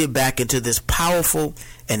 Let's get back into this powerful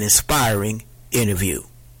and inspiring interview.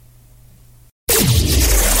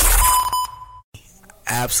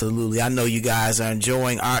 Absolutely. I know you guys are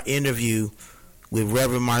enjoying our interview with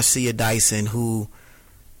Reverend Marcia Dyson, who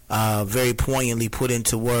very poignantly put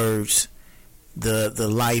into words the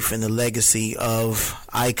life and the legacy of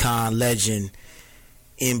icon, legend,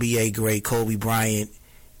 NBA great Kobe Bryant,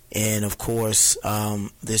 and of course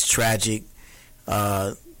this tragic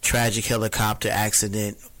helicopter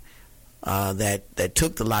accident that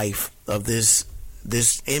took the life of this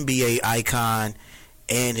NBA icon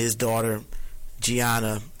and his daughter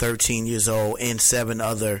Gianna, 13 years old, and 7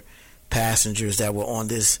 other passengers that were on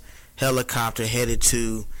this helicopter headed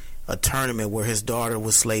to a tournament where his daughter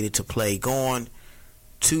was slated to play. Gone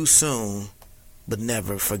too soon, but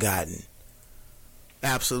never forgotten.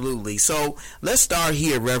 Absolutely. So let's start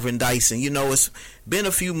here, Reverend Dyson. You know, it's been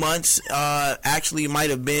a few months. Actually, it might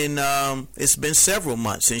have been, it's been several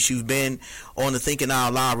months since you've been on the Thinking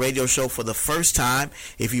Out Loud radio show for the first time.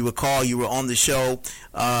 If you recall, you were on the show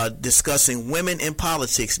discussing women in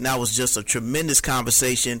politics. And that was just a tremendous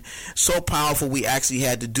conversation. So powerful, we actually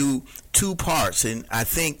had to do 2 parts. And I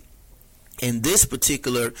think in this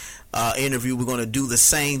particular interview, we're going to do the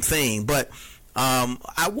same thing. But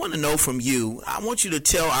I want to know from you, I want you to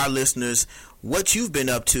tell our listeners what you've been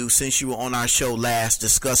up to since you were on our show last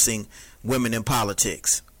discussing women in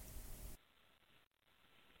politics.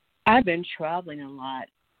 I've been traveling a lot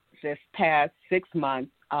this past 6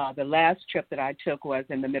 months. The last trip that I took was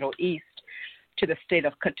in the Middle East to the state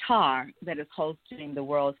of Qatar that is hosting the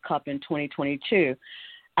World Cup in 2022.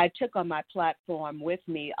 I took on my platform with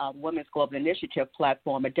me, Women's Global Initiative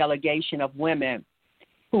platform, a delegation of women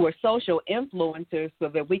who were social influencers so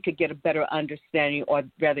that we could get a better understanding, or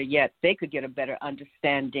rather yet, they could get a better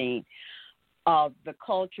understanding of the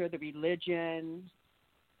culture, the religion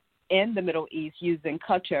in the Middle East, using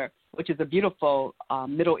Qatar, which is a beautiful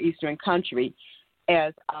Middle Eastern country,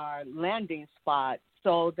 as our landing spot,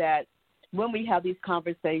 so that when we have these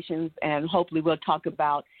conversations, and hopefully we'll talk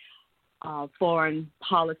about foreign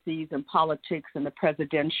policies and politics and the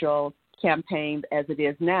presidential campaign as it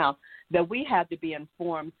is now, that we have to be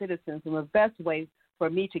informed citizens. And the best way for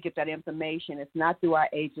me to get that information is not through our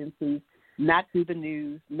agencies, not through the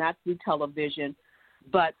news, not through television,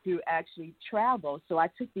 but through actually travel. So I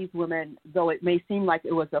took these women, though it may seem like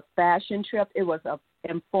it was a fashion trip, it was an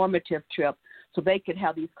informative trip, so they could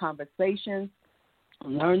have these conversations,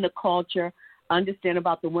 learn the culture, understand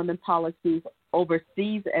about the women policies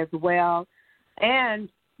overseas as well. And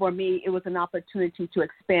for me, it was an opportunity to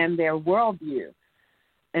expand their worldview.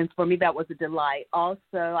 And for me, that was a delight. Also,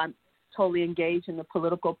 I'm totally engaged in the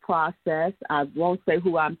political process. I won't say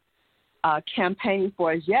who I'm campaigning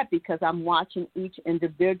for as yet, because I'm watching each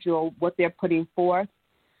individual, what they're putting forth,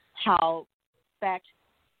 how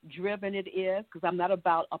fact-driven it is, because I'm not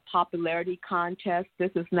about a popularity contest.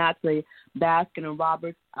 This is not the Baskin and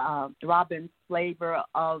Robbins flavor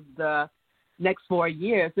of the next 4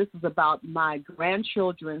 years. This is about my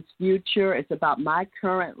grandchildren's future. It's about my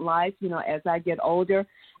current life, as I get older.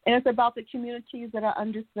 And it's about the communities that are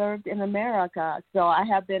underserved in America. So I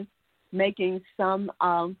have been making some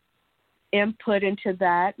input into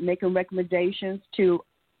that, making recommendations to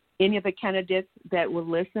any of the candidates that will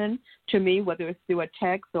listen to me, whether it's through a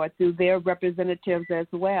text or through their representatives as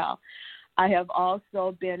well. I have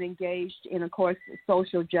also been engaged in, of course,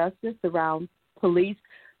 social justice around police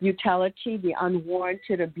brutality, the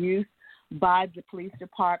unwarranted abuse by the police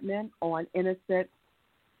department on innocent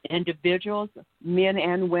individuals, men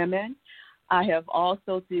and women. I have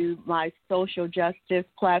also, through my social justice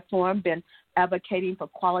platform, been advocating for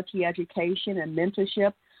quality education and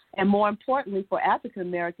mentorship. And more importantly, for African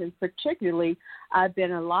Americans particularly, I've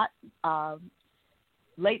been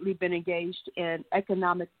lately been engaged in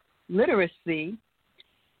economic literacy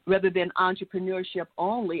rather than entrepreneurship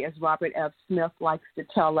only, as Robert F. Smith likes to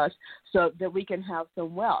tell us, so that we can have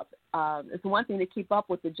some wealth. It's one thing to keep up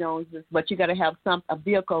with the Joneses, but you got to have a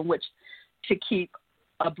vehicle in which to keep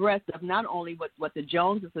abreast of not only what the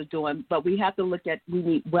Joneses are doing, but we have to look at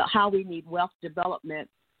how we need wealth development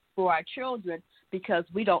for our children, because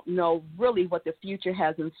we don't know really what the future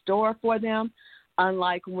has in store for them.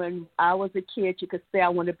 Unlike when I was a kid, you could say, I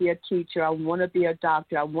want to be a teacher, I want to be a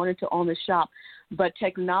doctor, I wanted to own a shop. But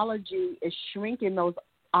technology is shrinking those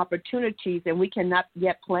opportunities, and we cannot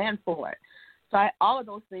yet plan for it. So all of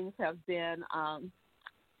those things have been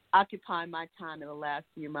occupying my time in the last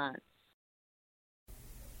few months.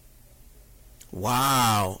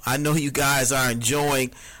 Wow. I know you guys are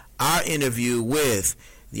enjoying our interview with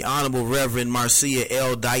the Honorable Reverend Marcia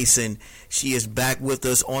L. Dyson. She is back with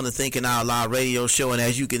us on the Thinking Out Loud radio show. And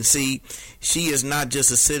as you can see, she is not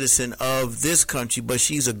just a citizen of this country, but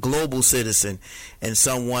she's a global citizen and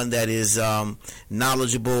someone that is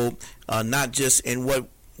knowledgeable, not just in what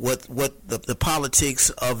the politics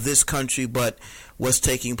of this country, but what's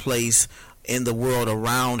taking place in the world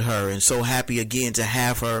around her. And so happy again to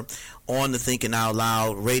have her on the Thinking Out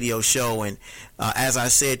Loud radio show. And as I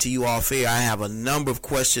said to you off air, I have a number of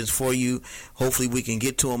questions for you. Hopefully we can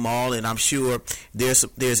get to them all, and I'm sure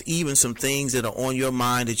there's even some things that are on your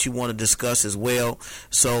mind that you want to discuss as well.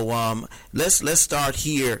 So let's start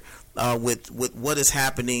here with what is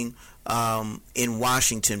happening in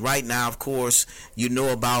Washington right now. Of course, you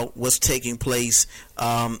know about what's taking place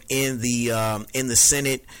in the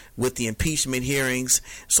Senate with the impeachment hearings.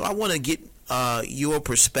 So I want to get your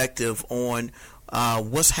perspective on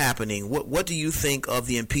what's happening. What do you think of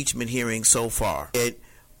the impeachment hearings so far?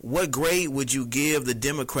 What grade would you give the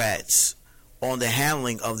Democrats on the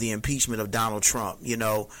handling of the impeachment of Donald Trump? Nancy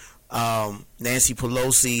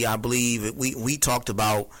Pelosi, I believe we talked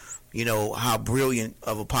about how brilliant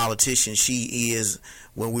of a politician she is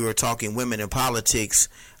when we were talking women in politics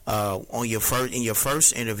in your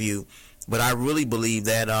first interview. But I really believe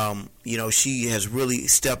that she has really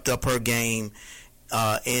stepped up her game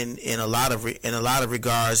in a lot of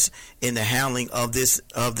regards in the handling of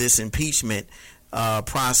this impeachment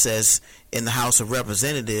process in the House of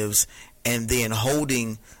Representatives, and then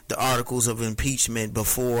holding the articles of impeachment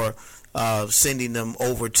before sending them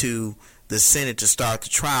over to the Senate to start the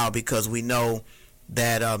trial, because we know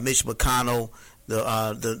that Mitch McConnell,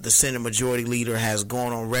 the Senate Majority Leader, has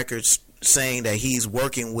gone on record saying that he's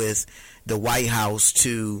working with the White House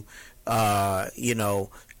to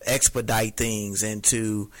expedite things and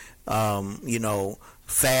to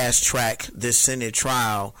fast track this Senate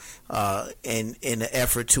trial in an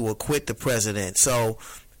effort to acquit the president. So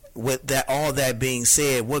with that, all that being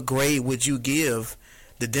said, what grade would you give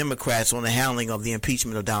the Democrats on the handling of the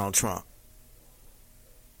impeachment of Donald Trump?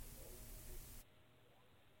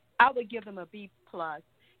 I would give them a B+.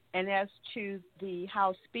 And as to the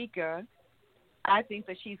House Speaker, I think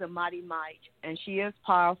that she's a mighty might, and she is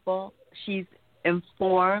powerful. She's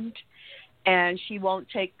informed, and she won't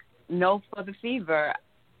take no for the fever.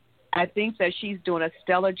 I think that she's doing a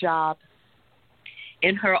stellar job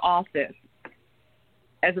in her office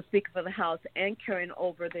as a Speaker for the House and carrying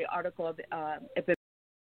over the article of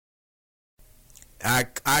I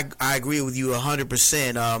agree with you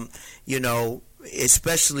 100%.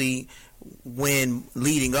 Especially when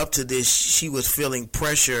leading up to this, she was feeling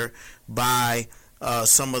pressure by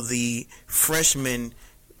some of the freshman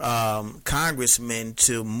congressmen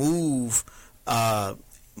to move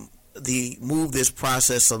this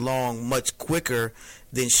process along much quicker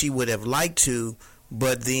than she would have liked to.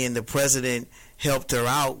 But then the president helped her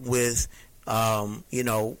out with,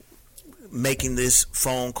 making this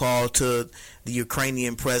phone call to the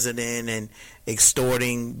Ukrainian president and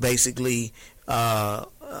extorting basically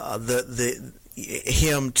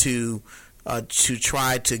him to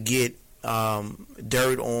try to get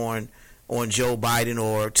dirt on Joe Biden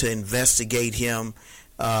or to investigate him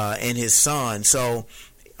and his son. So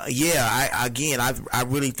I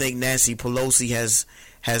really think Nancy Pelosi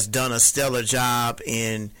has done a stellar job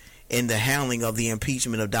in the handling of the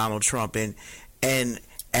impeachment of Donald Trump, and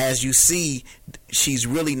as you see, she's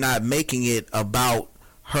really not making it about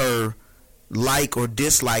her like or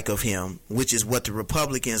dislike of him, which is what the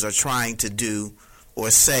Republicans are trying to do or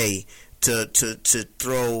say to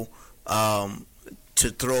throw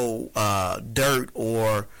dirt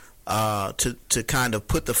or to kind of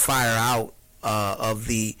put the fire out of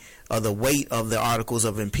the weight of the articles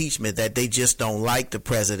of impeachment, that they just don't like the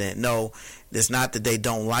president. No, it's not that they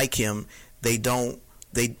don't like him. They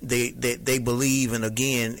believe, and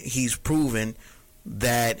again, he's proven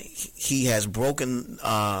that he has broken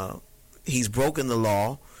the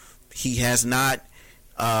law. He has not.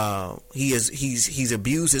 He's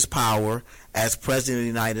abused his power as president of the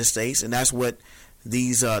United States, and that's what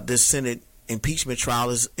this Senate impeachment trial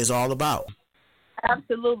is all about.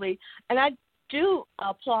 Absolutely, and I do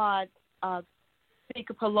applaud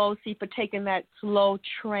Speaker Pelosi for taking that slow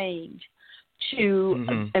train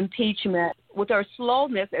to impeachment, with her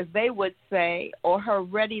slowness, as they would say, or her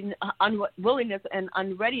unwillingness and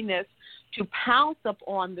unreadiness to pounce up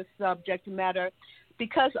on the subject matter.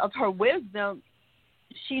 Because of her wisdom,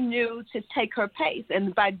 she knew to take her pace,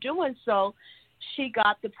 and by doing so, she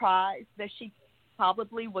got the prize that she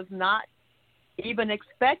probably was not even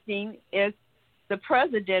expecting, is the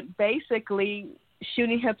president basically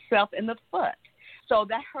shooting himself in the foot. So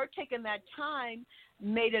that her taking that time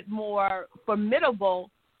made it more formidable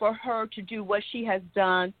for her to do what she has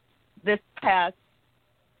done this past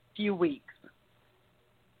few weeks.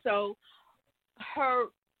 So her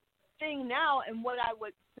thing now, and what I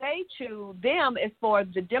would say to them, is for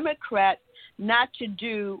the Democrats not to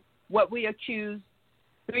do what we accuse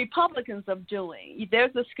the Republicans of doing.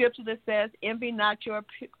 There's a scripture that says, envy not your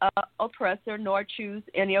oppressor, nor choose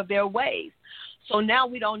any of their ways. So now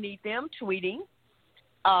we don't need them tweeting.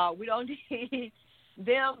 We don't need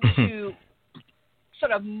them to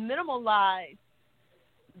sort of minimize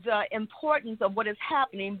the importance of what is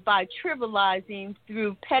happening by trivializing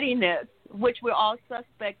through pettiness, which we're all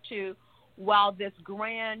suspect to, while this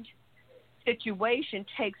grand situation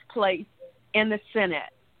takes place in the Senate.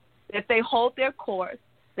 That they hold their course,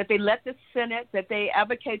 that they let the Senate, that they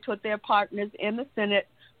advocate to their partners in the Senate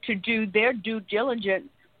to do their due diligence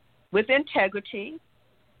with integrity,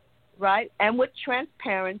 right, and with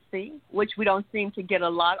transparency, which we don't seem to get a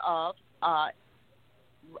lot of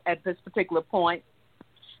at this particular point,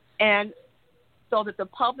 and so that the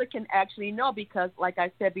public can actually know, because, like I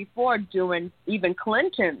said before, during even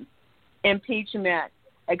Clinton's impeachment,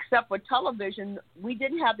 except for television, we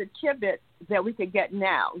didn't have the tidbits that we could get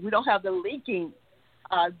now. We don't have the leaking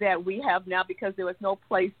that we have now because there was no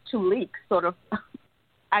place to leak, sort of.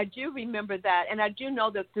 I do remember that, and I do know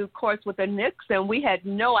that through course with the Nixon, we had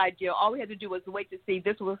no idea. All we had to do was wait to see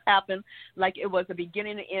this will happen, like it was a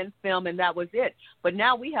beginning to end film, and that was it. But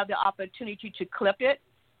now we have the opportunity to clip it,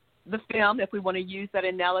 the film, if we want to use that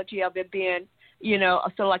analogy of it being,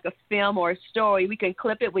 sort of like a film or a story. We can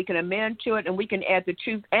clip it, we can amend to it, and we can add the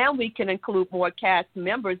truth, and we can include more cast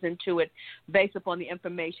members into it based upon the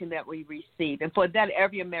information that we receive. And for that,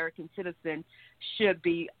 every American citizen should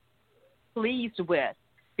be pleased with,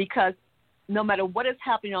 because no matter what is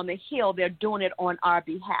happening on the Hill, they're doing it on our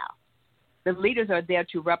behalf. The leaders are there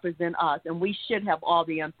to represent us, and we should have all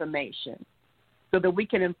the information so that we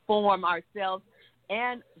can inform ourselves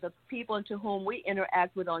and the people to whom we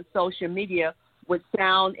interact with on social media with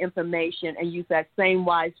sound information and use that same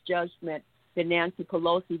wise judgment that Nancy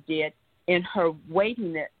Pelosi did in her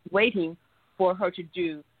waiting for her to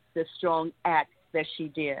do the strong act that she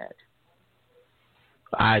did.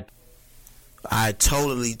 I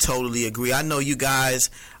totally agree. I know you guys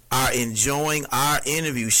are enjoying our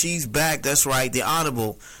interview. She's back. That's right. The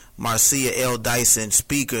Honorable Marcia L. Dyson,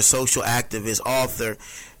 speaker, social activist, author,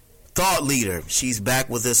 thought leader. She's back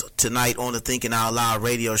with us tonight on the Thinking Out Loud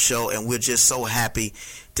radio show, and we're just so happy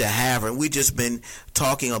to have her. And we've just been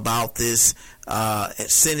talking about this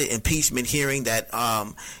Senate impeachment hearing that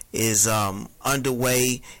is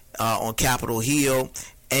underway on Capitol Hill,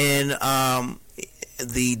 and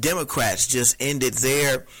the Democrats just ended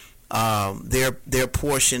their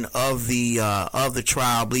portion of the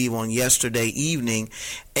trial, I believe, on yesterday evening,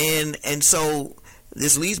 and so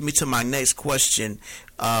this leads me to my next question,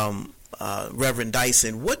 Reverend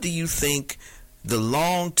Dyson. What do you think the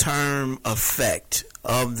long-term effect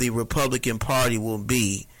of the Republican Party will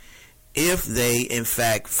be if they, in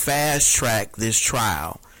fact, fast-track this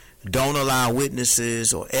trial, don't allow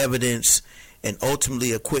witnesses or evidence, and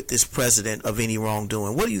ultimately acquit this president of any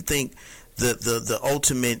wrongdoing? What do you think the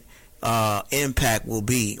ultimate impact will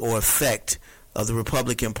be, or effect of the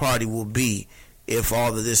Republican Party will be, if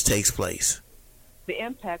all of this takes place? The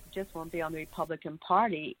impact just won't be on the Republican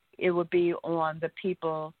Party. It will be on the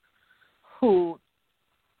people who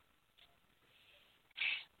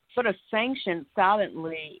sort of sanction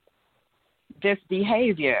silently this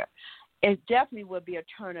behavior. It definitely will be a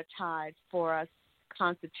turn of tide for us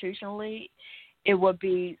constitutionally. It will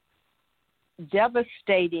be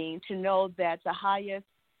devastating to know that the highest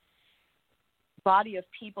body of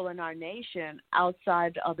people in our nation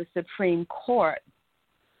outside of the Supreme Court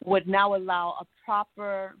would now allow a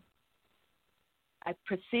proper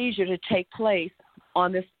procedure to take place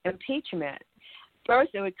on this impeachment.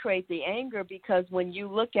 First, it would create the anger because when you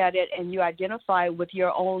look at it and you identify with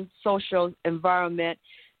your own social environment,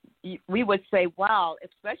 we would say, wow,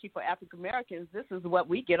 especially for African Americans, this is what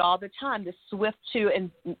we get all the time, the swift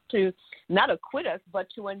to not acquit us, but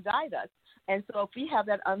to indict us. And so if we have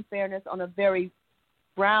that unfairness on a very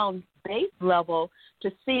ground-based level,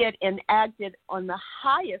 to see it enacted on the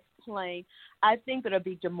highest plane, I think that it'll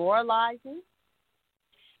be demoralizing.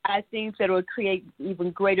 I think that it would create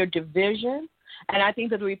even greater division. And I think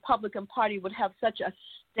that the Republican Party would have such a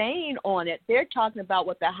stain on it. They're talking about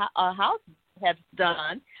what the House has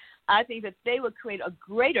done. I think that they would create a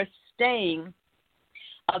greater stain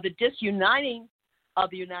of the disuniting of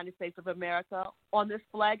the United States of America on this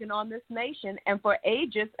flag and on this nation, and for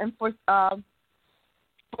ages and for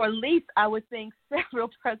at least, I would think, several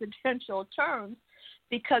presidential terms,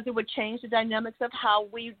 because it would change the dynamics of how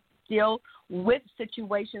we deal with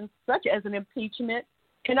situations such as an impeachment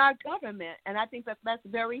in our government. And I think that that's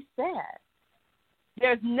very sad.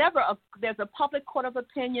 There's a public court of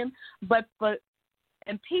opinion, but for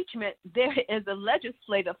impeachment, there is a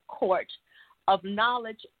legislative court of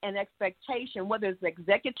knowledge and expectation, whether it's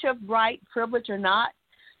executive right, privilege or not,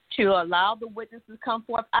 to allow the witnesses to come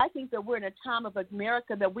forth. I think that we're in a time of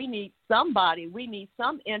America that we need somebody, we need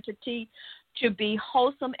some entity to be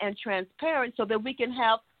wholesome and transparent so that we can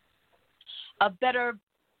have a greater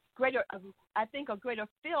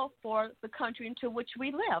feel for the country into which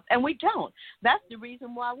we live. And we don't. That's the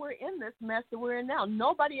reason why we're in this mess that we're in now.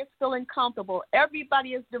 Nobody is feeling comfortable. Everybody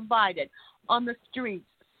is divided on the streets,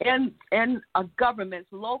 in governments,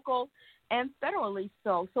 local and federally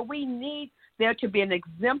so. So we need there to be an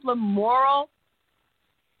exemplary moral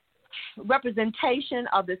representation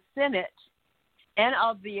of the Senate and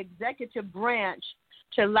of the executive branch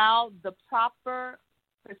to allow the proper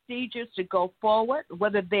procedures to go forward,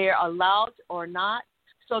 whether they're allowed or not,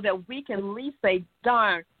 so that we can at least say,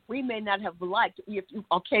 darn, we may not have liked,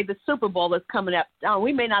 the Super Bowl is coming up.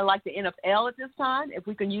 We may not like the NFL at this time, if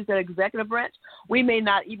we can use that executive branch. We may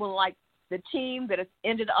not even like the team that has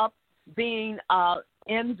ended up being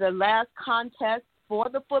in the last contest for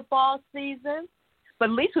the football season. But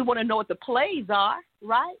at least we want to know what the plays are,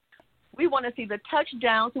 right? We want to see the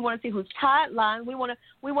touchdowns. We want to see who's sidelined. We want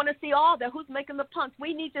to see all that, who's making the punts.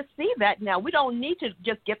 We need to see that now. We don't need to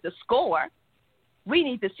just get the score. We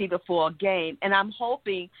need to see the full game. And I'm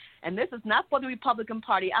hoping, and this is not for the Republican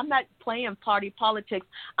Party. I'm not playing party politics.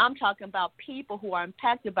 I'm talking about people who are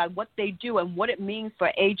impacted by what they do and what it means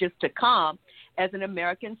for ages to come as an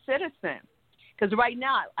American citizen. Because right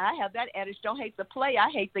now, I have that adage, don't hate the play,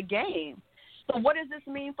 I hate the game. So what does this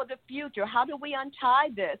mean for the future? How do we untie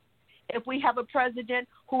this if we have a president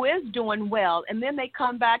who is doing well, and then they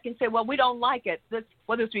come back and say, well, we don't like it,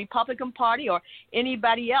 whether it's the Republican Party or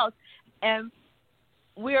anybody else, and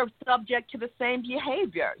we're subject to the same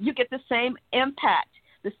behavior. You get the same impact,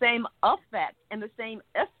 the same effect, and the same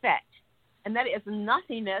effect, and that is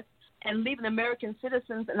nothingness and leaving American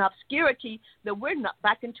citizens in obscurity that we're not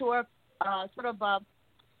back into a sort of a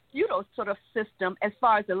feudal sort of system as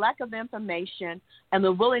far as the lack of information and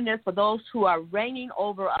the willingness for those who are reigning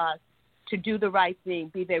over us to do the right thing,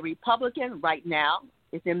 be they Republican right now,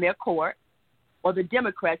 it's in their court, or the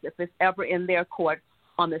Democrats if it's ever in their court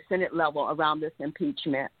on the Senate level around this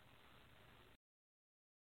impeachment.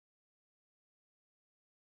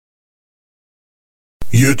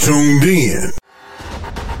 You're tuned in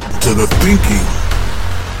to the Thinking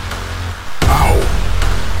Out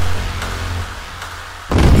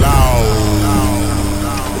Loud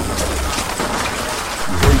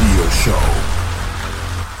radio show.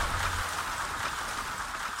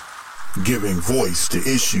 Giving voice to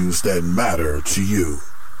issues that matter to you.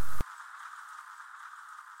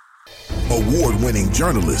 Award-winning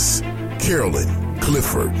journalist Carolyn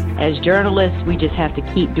Clifford. As journalists, we just have to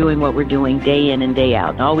keep doing what we're doing day in and day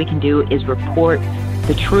out. And all we can do is report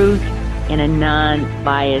the truth in a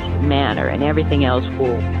non-biased manner, and everything else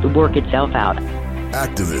will work itself out.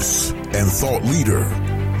 Activist and thought leader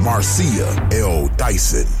Marcia L.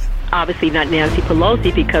 Dyson. Obviously not Nancy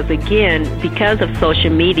Pelosi, because again, because of social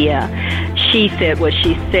media, she said what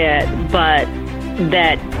she said, but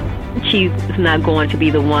that she's not going to be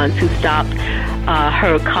the ones who stopped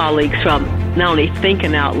her colleagues from not only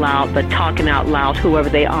thinking out loud, but talking out loud, whoever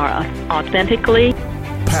they are, authentically.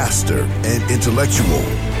 Pastor and intellectual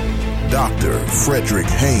Dr. Frederick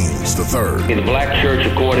Haynes III. The Black Church,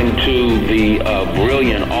 according to the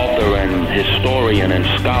brilliant author and historian and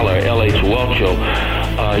scholar L.H. Welchel,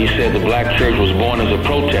 he said the Black Church was born as a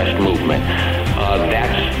protest movement.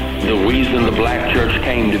 That's the reason the Black Church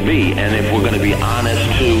came to be. And if we're going to be honest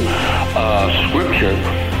to Scripture,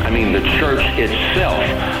 I mean, the church itself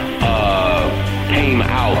came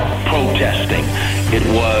out protesting. It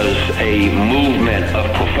was a movement of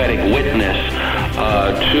prophetic witness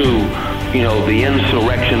to, the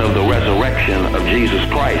insurrection of the resurrection of Jesus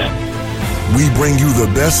Christ. We bring you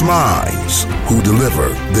the best minds who deliver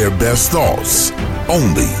their best thoughts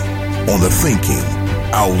only on the Thinking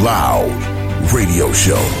Out Loud radio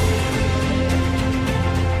show.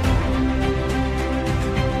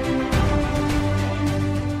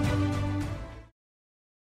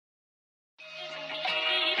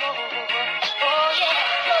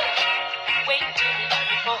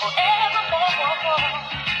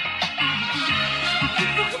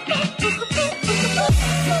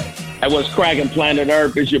 Hey, what's cracking, Planet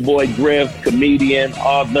Earth? It's your boy Griff, comedian,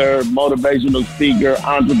 author, motivational speaker,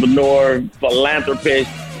 entrepreneur, philanthropist,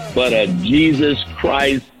 but a Jesus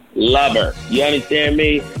Christ lover. You understand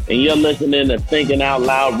me? And you're listening to Thinking Out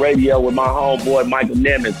Loud Radio with my homeboy Michael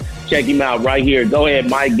Nimmons. Check him out right here. Go ahead,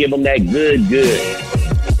 Mike. Give him that good.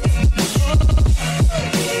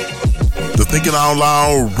 The Thinking Out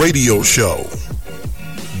Loud radio show,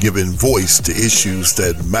 giving voice to issues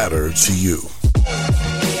that matter to you.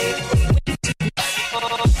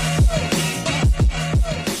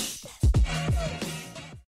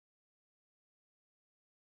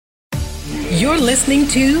 You're listening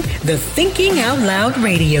to the Thinking Out Loud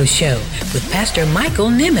radio show with Pastor Michael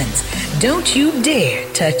Nimmons. Don't you dare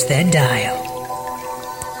touch that dial.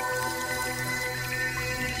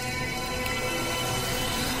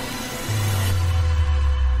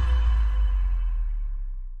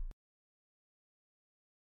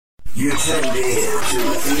 You're tuned in to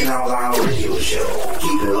the Thinking Out Loud radio show.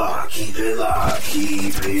 Keep it locked, keep it locked,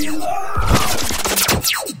 keep it locked.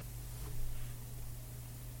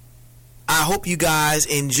 I hope you guys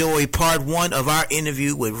enjoy part 1 of our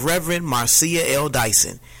interview with Reverend Marcia L.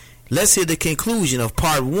 Dyson. Let's hear the conclusion of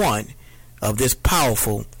part 1 of this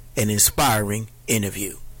powerful and inspiring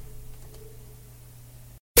interview.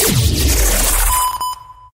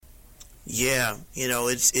 Yeah,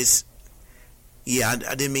 it's yeah,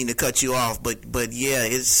 I didn't mean to cut you off, but yeah,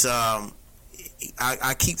 it's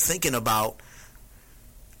I keep thinking about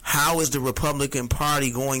how is the Republican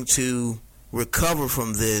Party going to recover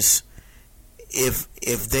from this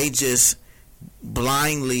if they just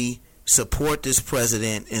blindly support this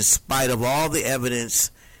president in spite of all the evidence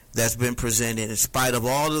that's been presented, in spite of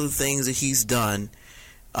all of the things that he's done,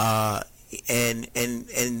 and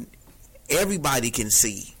everybody can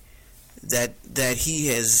see that he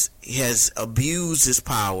has abused his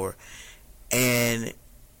power, and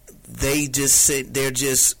they're just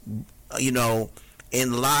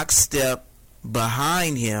in lockstep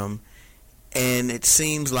behind him, and it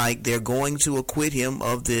seems like they're going to acquit him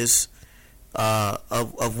of this,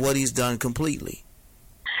 of what he's done completely.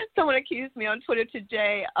 Someone accused me on Twitter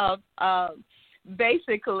today of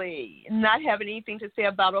basically not having anything to say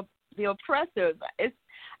about the oppressors.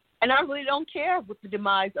 And I really don't care what the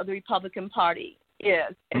demise of the Republican Party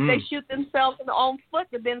is. If they shoot themselves in the own foot,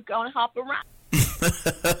 then they're going to hop around.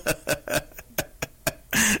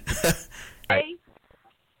 They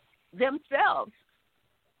themselves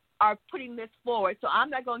are putting this forward, so I'm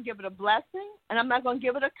not going to give it a blessing, and I'm not going to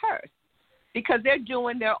give it a curse, because they're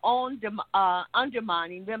doing their own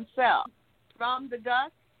undermining themselves from the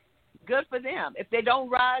dust. Good for them. If they don't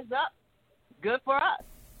rise up, good for us.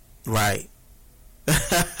 Right.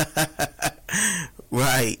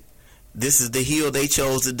 Right. This is the hill they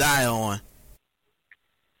chose to die on.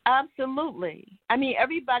 Absolutely. I mean,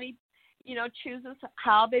 everybody, chooses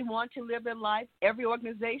how they want to live their life. Every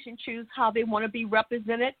organization chooses how they want to be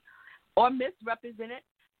represented or misrepresented,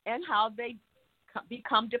 and how they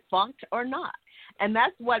become defunct or not. And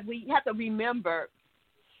that's what we have to remember,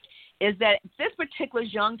 is that this particular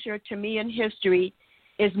juncture, to me, in history,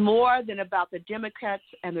 is more than about the Democrats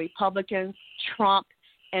and the Republicans, Trump,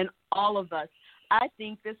 and all of us. I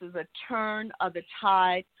think this is a turn of the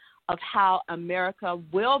tide of how America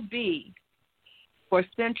will be for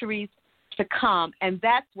centuries to come, and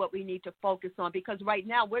that's what we need to focus on, because right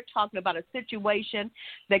now we're talking about a situation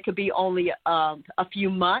that could be only a few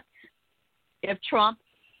months if Trump,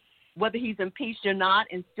 whether he's impeached or not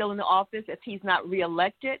and still in the office, if he's not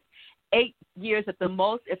reelected, 8 years at the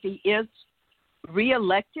most if he is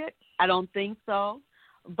reelected. I don't think so.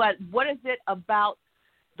 But what is it about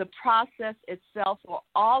the process itself for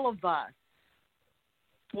all of us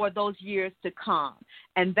for those years to come?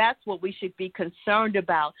 And that's what we should be concerned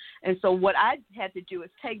about. And so what I had to do is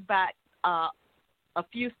take back a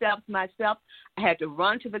few steps myself. I had to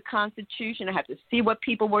run to the Constitution. I had to see what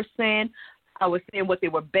people were saying. I was saying what they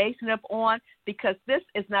were basing it on, because this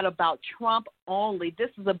is not about Trump only.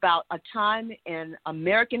 This is about a time in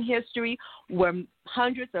American history where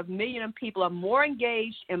hundreds of millions of people are more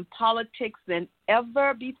engaged in politics than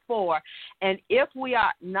ever before. And if we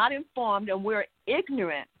are not informed and we're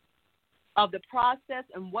ignorant of the process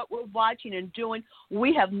and what we're watching and doing,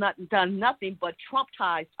 we have done nothing but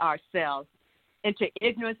Trump-tize ourselves into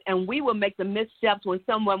ignorance, and we will make the missteps when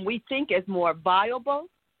someone we think is more viable,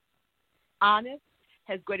 honest,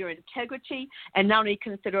 has greater integrity, and not only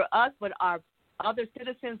consider us, but our other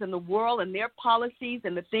citizens in the world and their policies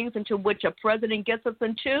and the things into which a president gets us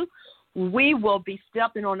into, we will be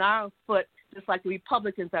stepping on our foot just like the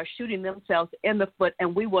Republicans are shooting themselves in the foot,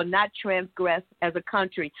 and we will not transgress as a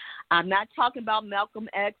country. I'm not talking about Malcolm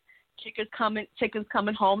X, chickens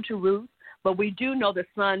coming home to roost, but we do know the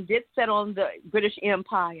sun did set on the British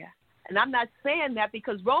Empire. And I'm not saying that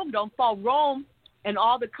because Rome don't fall. Rome and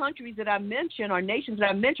all the countries that I mentioned, or nations that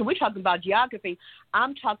I mentioned, we're talking about geography.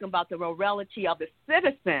 I'm talking about the morality of the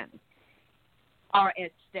citizens are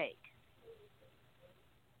at stake.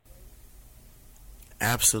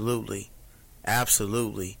 Absolutely.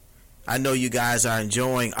 Absolutely. I know you guys are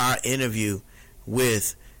enjoying our interview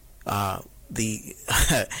with Reverend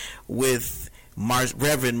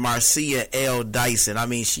Marcia L. Dyson. I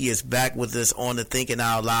mean, she is back with us on the Thinking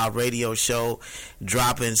Out Loud radio show,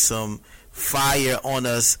 dropping some fire on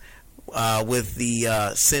us with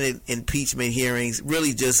the Senate impeachment hearings,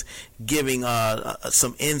 really just giving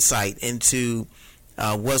some insight into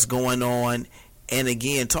what's going on, and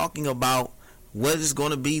again talking about what is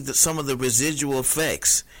going to be some of the residual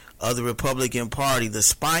effects of the Republican Party, the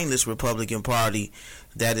spineless Republican Party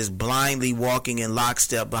that is blindly walking in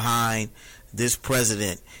lockstep behind this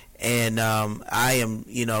president. And I am,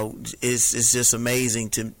 it's just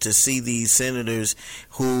amazing to see these senators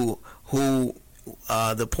who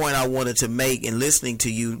the point I wanted to make in listening to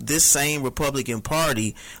you, this same Republican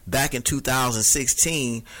Party back in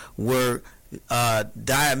 2016 were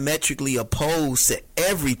diametrically opposed to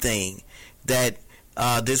everything that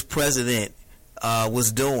this president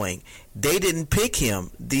was doing. They didn't pick him.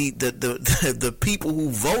 The people who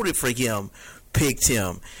voted for him picked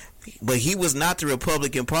him. But he was not the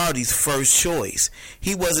Republican Party's first choice.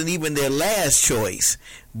 He wasn't even their last choice.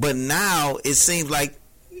 But now it seems like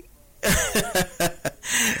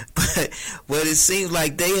but it seems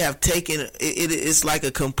like they have taken it's like a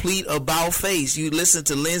complete about face. You listen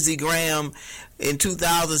to Lindsey Graham in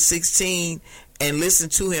 2016 and listen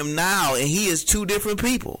to him now, and he is two different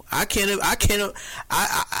people. I don't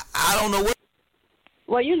know what.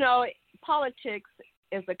 Well, politics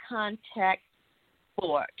is a contact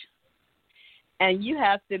sport, and you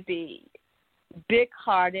have to be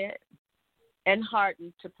big-hearted and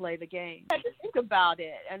hardened to play the game. I have to think about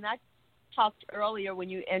it, and talked earlier when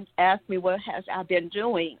you asked me what has I been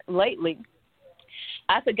doing lately,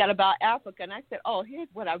 I forgot about Africa, and I said, oh, here's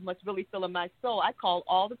what I must really feel in my soul. I called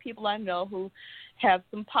all the people I know who have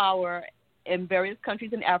some power in various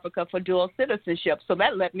countries in Africa for dual citizenship. So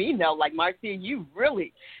that let me know, like, Marcia, you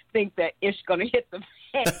really think that it's going to hit the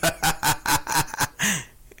fan.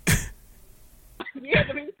 Yeah,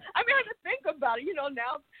 I mean, I had to think about it.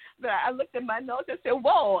 Now that I looked at my notes and said,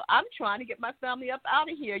 whoa, I'm trying to get my family up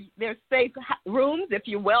out of here. There's safe rooms if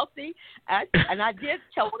you're wealthy. And I did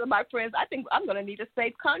tell one of my friends, I think I'm going to need a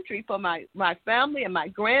safe country for my family and my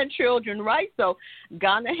grandchildren, right? So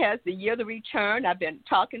Ghana has the year of the return. I've been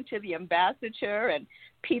talking to the ambassador and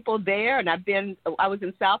people there, and I was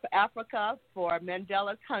in South Africa for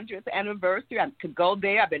Mandela's 100th anniversary. I could go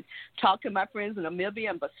there. I've been talking to my friends in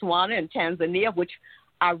Namibia and Botswana and Tanzania, which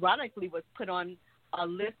ironically was put on a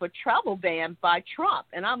list for travel ban by Trump.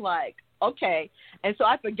 And I'm like, okay. And so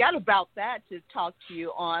I forgot about that to talk to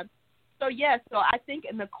you on. So, yes, so I think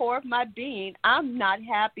in the core of my being, I'm not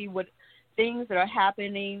happy with things that are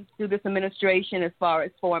happening through this administration as far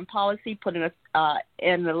as foreign policy, putting us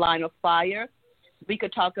in the line of fire. We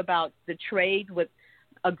could talk about the trade with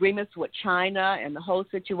agreements with China and the whole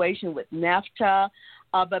situation with NAFTA.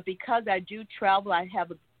 But because I do travel, I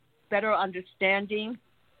have a better understanding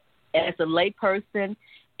as a layperson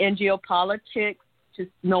in geopolitics to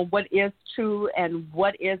know what is true and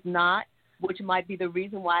what is not, which might be the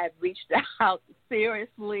reason why I've reached out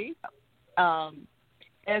seriously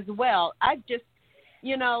as well. I just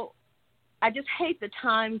hate the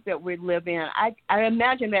times that we live in. I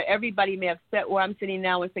imagine that everybody may have sat where I'm sitting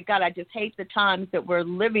now and said, God, I just hate the times that we're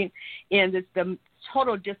living in, the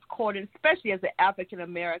total discord, and especially as an African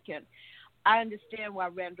American. I understand why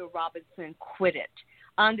Randall Robinson quit it.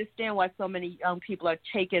 I understand why so many young people are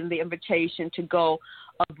taking the invitation to go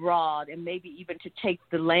abroad and maybe even to take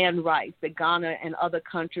the land rights that Ghana and other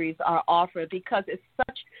countries are offering, because it's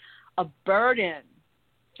such a burden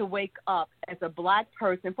to wake up as a black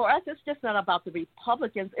person. For us, it's just not about the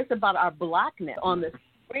Republicans. It's about our blackness on the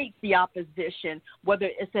streets, the opposition, whether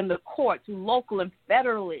it's in the courts, local and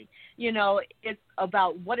federally. It's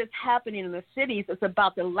about what is happening in the cities. It's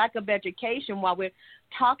about the lack of education. While we're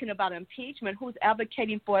talking about impeachment, who's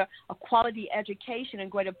advocating for a quality education and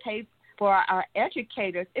greater pay for our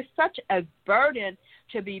educators? It's such a burden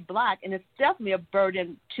to be black, and it's definitely a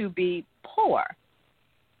burden to be poor,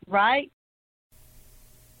 right?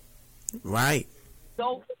 Right.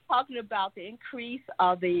 So we're talking about the increase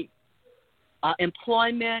of the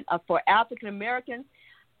employment for African Americans.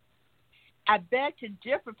 I beg to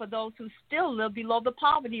differ for those who still live below the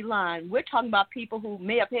poverty line. We're talking about people who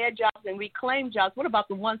may have had jobs and reclaimed jobs. What about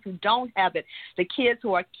the ones who don't have it? The kids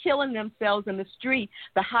who are killing themselves in the street,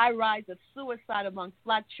 the high rise of suicide amongst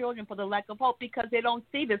black children for the lack of hope, because they don't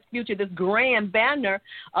see this future, this grand banner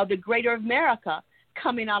of the greater America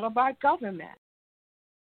coming out of our government.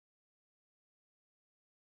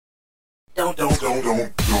 Don't touch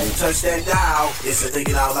that dial. It's the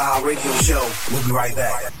Thinking Out Loud radio show. We'll be right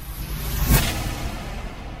back.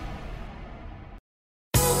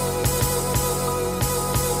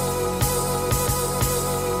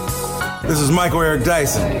 This is Michael Eric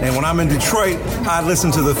Dyson, and when I'm in Detroit, I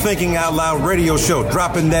listen to the Thinking Out Loud radio show,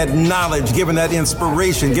 dropping that knowledge, giving that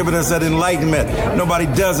inspiration, giving us that enlightenment. Nobody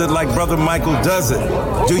does it like Brother Michael does it.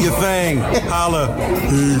 Do your thing. Holla.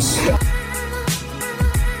 Peace.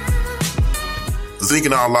 The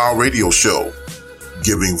Thinking Out Loud radio show,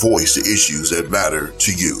 giving voice to issues that matter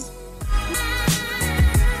to you.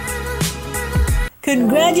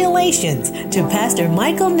 Congratulations to Pastor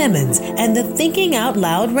Michael Nimmons and the Thinking Out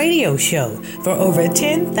Loud radio show for over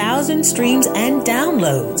 10,000 streams and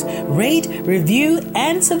downloads. Rate, review,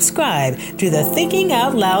 and subscribe to the Thinking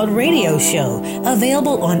Out Loud radio show.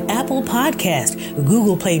 Available on Apple Podcast,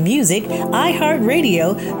 Google Play Music,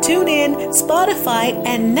 iHeartRadio, TuneIn, Spotify,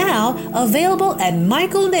 and now available at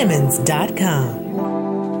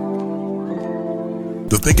michaelnimmons.com.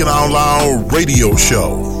 The Thinking Out Loud radio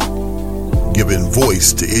show, giving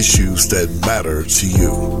voice to issues that matter to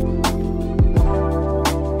you.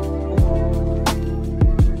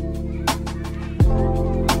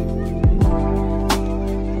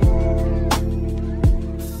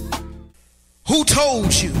 Who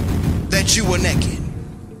told you that you were naked?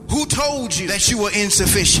 Who told you that you were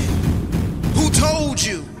insufficient? Who told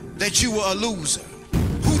you that you were a loser?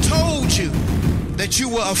 Who told you that you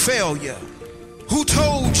were a failure? Who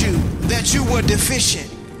told you that you were deficient?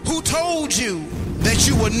 Who told you that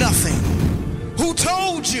you were nothing? Who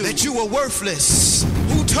told you that you were worthless?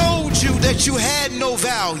 Who told you that you had no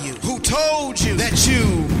value? Who told you that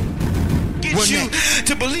you you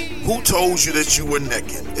to believe? Who Told You That You Were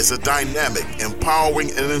Naked is a dynamic,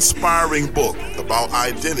 empowering, and inspiring book about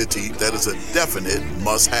identity that is a definite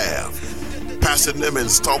must-have. Pastor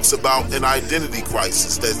Nimmons talks about an identity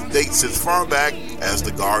crisis that dates as far back as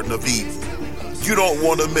the Garden of Eden. You don't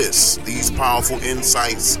want to miss these powerful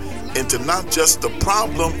insights into not just the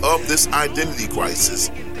problem of this identity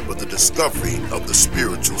crisis, but the discovery of the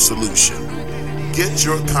spiritual solution. Get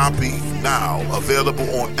your copy now, available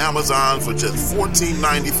on Amazon for just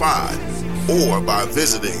 $14.95 or by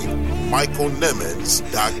visiting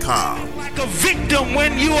michaelnimmons.com. Like a victim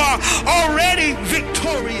when you are already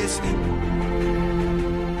victorious.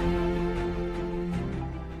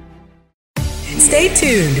 Stay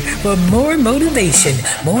tuned for more motivation,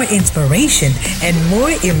 more inspiration, and more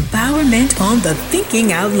empowerment on the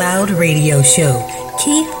Thinking Out Loud radio show.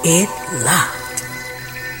 Keep it locked.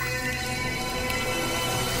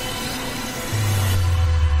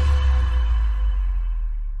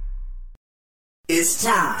 It's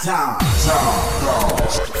time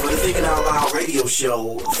for the Thinking Out Loud radio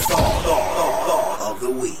show thought of the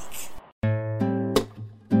week.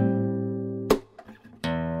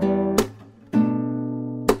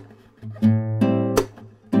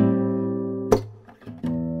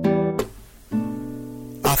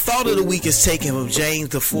 Our thought of the week is taken from James,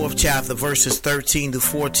 the 4th chapter, verses 13 to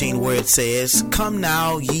 14, where it says, "Come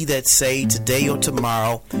now, ye that say, today or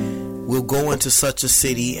tomorrow, we'll go into such a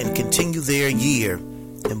city and continue there a year,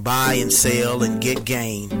 and buy and sell and get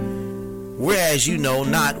gain. Whereas you know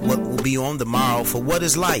not what will be on the morrow, for what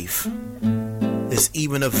is life? It's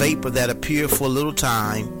even a vapor that appears for a little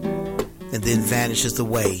time, and then vanishes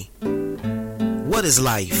away." What is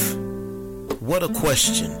life? What a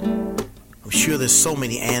question. I'm sure there's so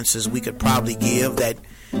many answers we could probably give that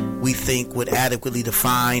we think would adequately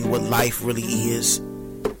define what life really is.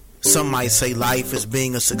 Some might say life is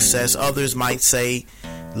being a success. Others might say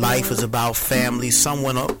life is about family.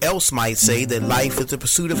 Someone else might say that life is the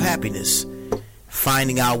pursuit of happiness,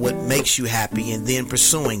 finding out what makes you happy and then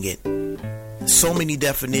pursuing it. So many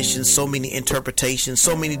definitions, so many interpretations,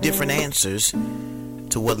 so many different answers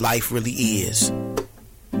to what life really is.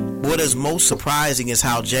 What is most surprising is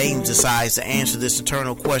how James decides to answer this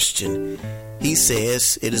eternal question. He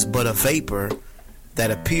says it is but a vapor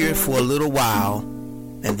that appeared for a little while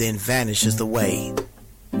and then vanishes away.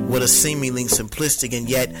 What a seemingly simplistic and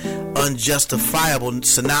yet unjustifiable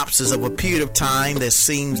synopsis of a period of time that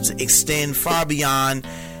seems to extend far beyond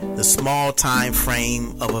the small time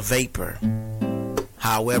frame of a vapor.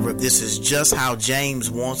 However, this is just how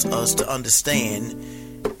James wants us to understand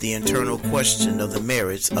the internal question of the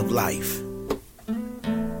merits of life.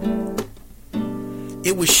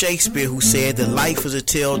 It was Shakespeare who said that life is a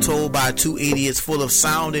tale told by two idiots full of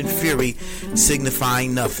sound and fury,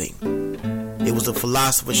 signifying nothing. It was the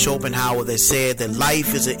philosopher Schopenhauer that said that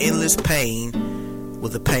life is an endless pain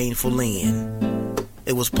with a painful end.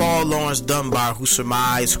 It was Paul Laurence Dunbar who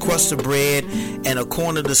surmised crust of bread and a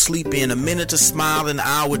corner to sleep in, a minute to smile, an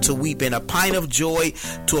hour to weep in, a pint of joy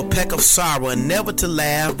to a peck of sorrow, and never to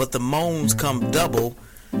laugh, but the moans come double,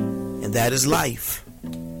 and that is life.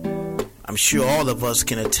 I'm sure all of us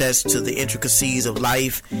can attest to the intricacies of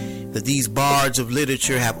life that these bards of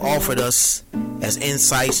literature have offered us as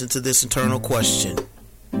insights into this eternal question.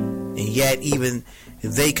 And yet, even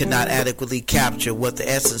they could not adequately capture what the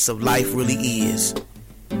essence of life really is.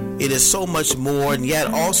 It is so much more, and yet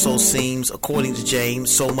also seems, according to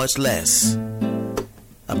James, so much less.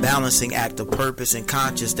 A balancing act of purpose and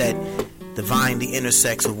conscience that divinely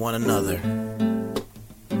intersects with one another.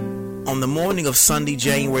 On the morning of Sunday,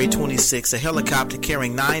 January 26, a helicopter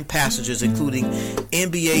carrying 9 passengers, including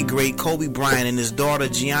NBA great Kobe Bryant and his daughter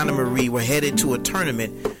Gianna Marie, were headed to a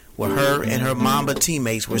tournament where her and her Mamba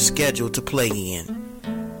teammates were scheduled to play in,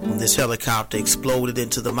 when this helicopter exploded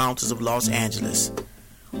into the mountains of Los Angeles.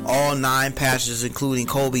 All 9 passengers, including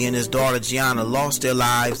Kobe and his daughter Gianna, lost their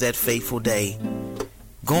lives that fateful day.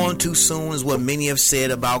 Gone too soon is what many have said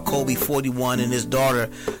about Kobe, 41, and his daughter,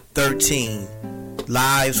 13.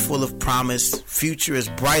 Lives full of promise, future as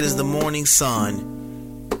bright as the morning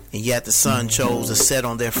sun, and yet the sun chose to set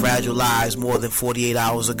on their fragile lives more than 48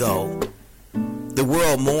 hours ago. The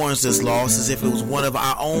world mourns this loss as if it was one of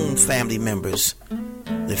our own family members.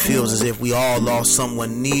 It feels as if we all lost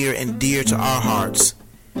someone near and dear to our hearts.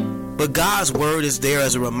 But God's word is there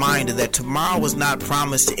as a reminder that tomorrow is not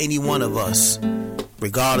promised to any one of us.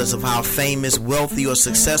 Regardless of how famous, wealthy, or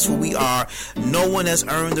successful we are, no one has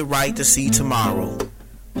earned the right to see tomorrow.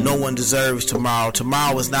 No one deserves tomorrow.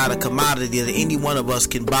 Tomorrow is not a commodity that any one of us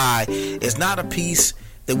can buy. It's not a piece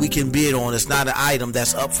that we can bid on. It's not an item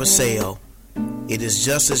that's up for sale. It is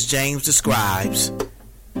just as James describes.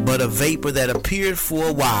 but a vapor that appeared for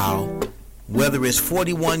a while, whether it's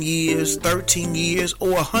 41 years, 13 years,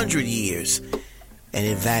 or 100 years, and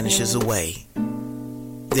it vanishes away.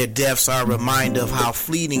 Their deaths are a reminder of how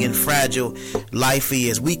fleeting and fragile life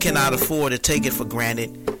is. We cannot afford to take it for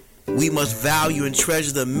granted. We must value and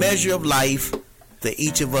treasure the measure of life that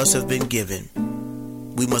each of us have been given.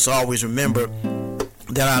 We must always remember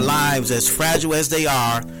that our lives, as fragile as they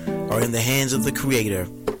are in the hands of the Creator,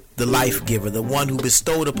 the life giver, the one who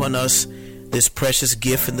bestowed upon us this precious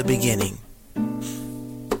gift in the beginning.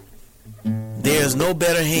 There is no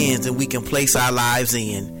better hands than we can place our lives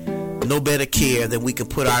in, no better care than we can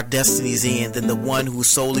put our destinies in than the one who's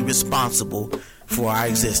solely responsible for our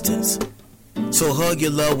existence. So hug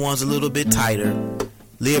your loved ones a little bit tighter,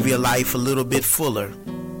 live your life a little bit fuller,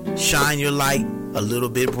 shine your light a little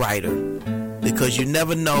bit brighter, because you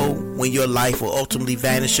never know when your life will ultimately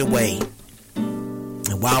vanish away.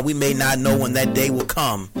 And while we may not know when that day will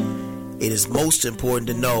come, it is most important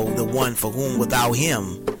to know the one for whom without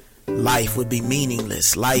him, life would be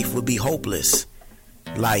meaningless, life would be hopeless,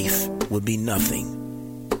 life would be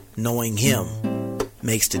nothing. Knowing him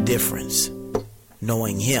makes the difference.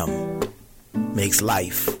 Knowing him makes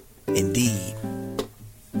life indeed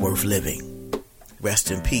worth living.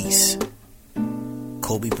 Rest in peace,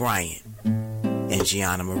 Kobe Bryant and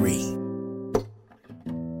Gianna Marie.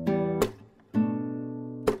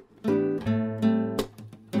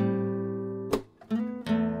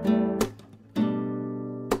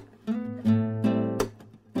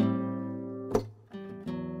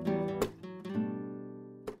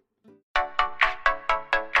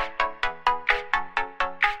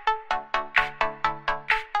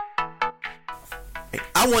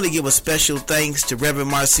 I want to give a special thanks to Reverend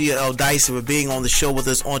Marcia L. Dyson for being on the show with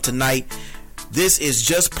us on tonight. This is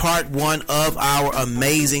just part one of our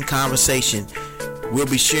amazing conversation. We'll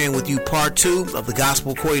be sharing with you part two of the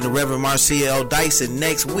Gospel according to Reverend Marcia L. Dyson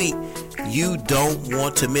next week. You don't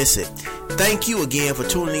want to miss it. Thank you again for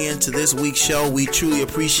tuning in to this week's show. We truly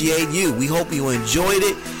appreciate you. We hope you enjoyed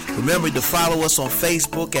it. Remember to follow us on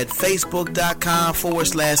Facebook at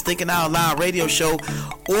facebook.com/Thinking Out Loud Radio Show,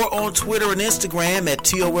 or on Twitter and Instagram at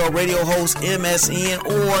TOL Radio Host MSN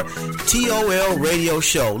or TOL Radio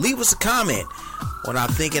Show. Leave us a comment on our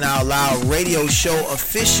Thinking Out Loud Radio Show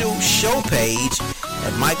official show page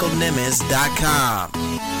at michaelnimmons.com,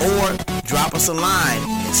 or drop us a line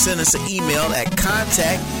and send us an email at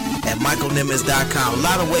contact@michaelnimmons.com. A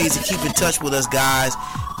lot of ways to keep in touch with us, guys.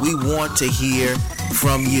 We want to hear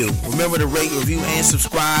from you. Remember to rate, review, and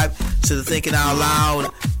subscribe to the Thinking Out Loud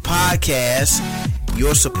podcast.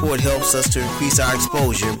 Your support helps us to increase our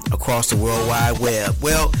exposure across the World Wide Web.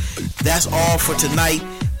 Well, that's all for tonight.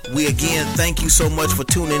 We again thank you so much for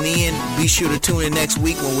tuning in. Be sure to tune in next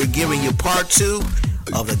week when we're giving you part two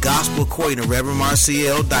of the Gospel according to Reverend Marcia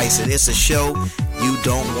L. Dyson. It's a show you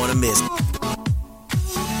don't want to miss.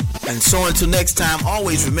 And so until next time,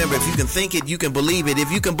 always remember, if you can think it, you can believe it. If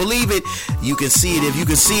you can believe it, you can see it. If you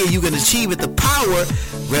can see it, you can achieve it. The power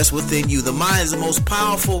rests within you. The mind is the most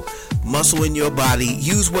powerful muscle in your body.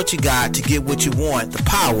 Use what you got to get what you want. The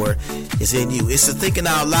power is in you. It's the Thinking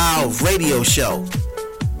Out Loud Radio Show.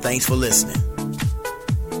 Thanks for listening.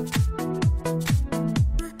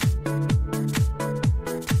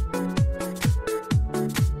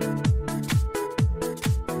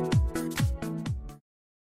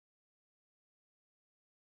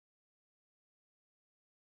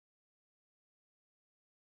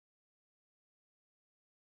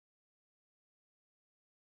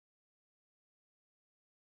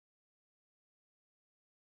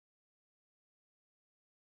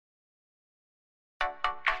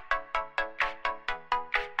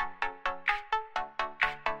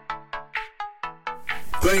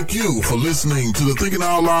 Thank you for listening to the Thinking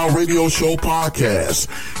Out Loud Radio Show podcast.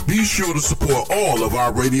 Be sure to support all of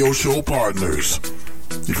our radio show partners.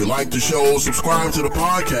 If you like the show, subscribe to the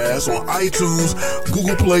podcast on iTunes,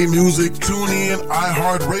 Google Play Music, TuneIn,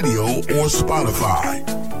 iHeartRadio, or Spotify.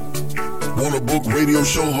 Want to book radio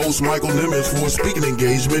show host Michael Nimmons for a speaking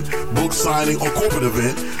engagement, book signing, or corporate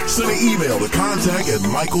event? Send an email to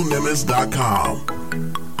contact@michaelnimmons.com.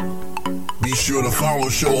 Be sure to follow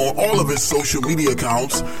the show on all of its social media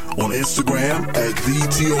accounts, on Instagram at The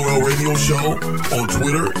TOL Radio Show, on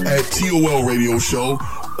Twitter at TOL Radio Show,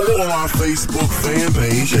 or on our Facebook fan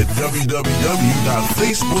page at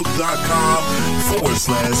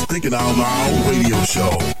www.facebook.com/Thinking Out Loud Radio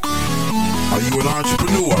Show. Are you an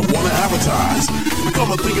entrepreneur? Want to advertise?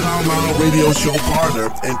 Become a Thinking Out Loud Radio Show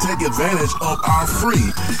partner and take advantage of our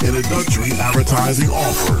free introductory advertising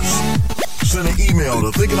offers. Send an email to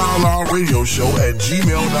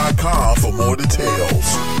thinkingoutloudradioshow@gmail.com for more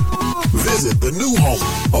details. Visit the new home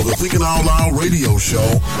of the Thinking Out Loud radio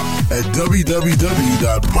show at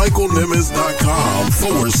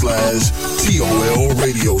www.michaelnimmons.com/TOL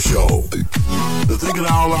radio show. The Thinking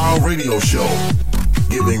Out Loud radio show,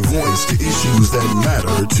 giving voice to issues that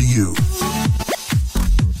matter to you.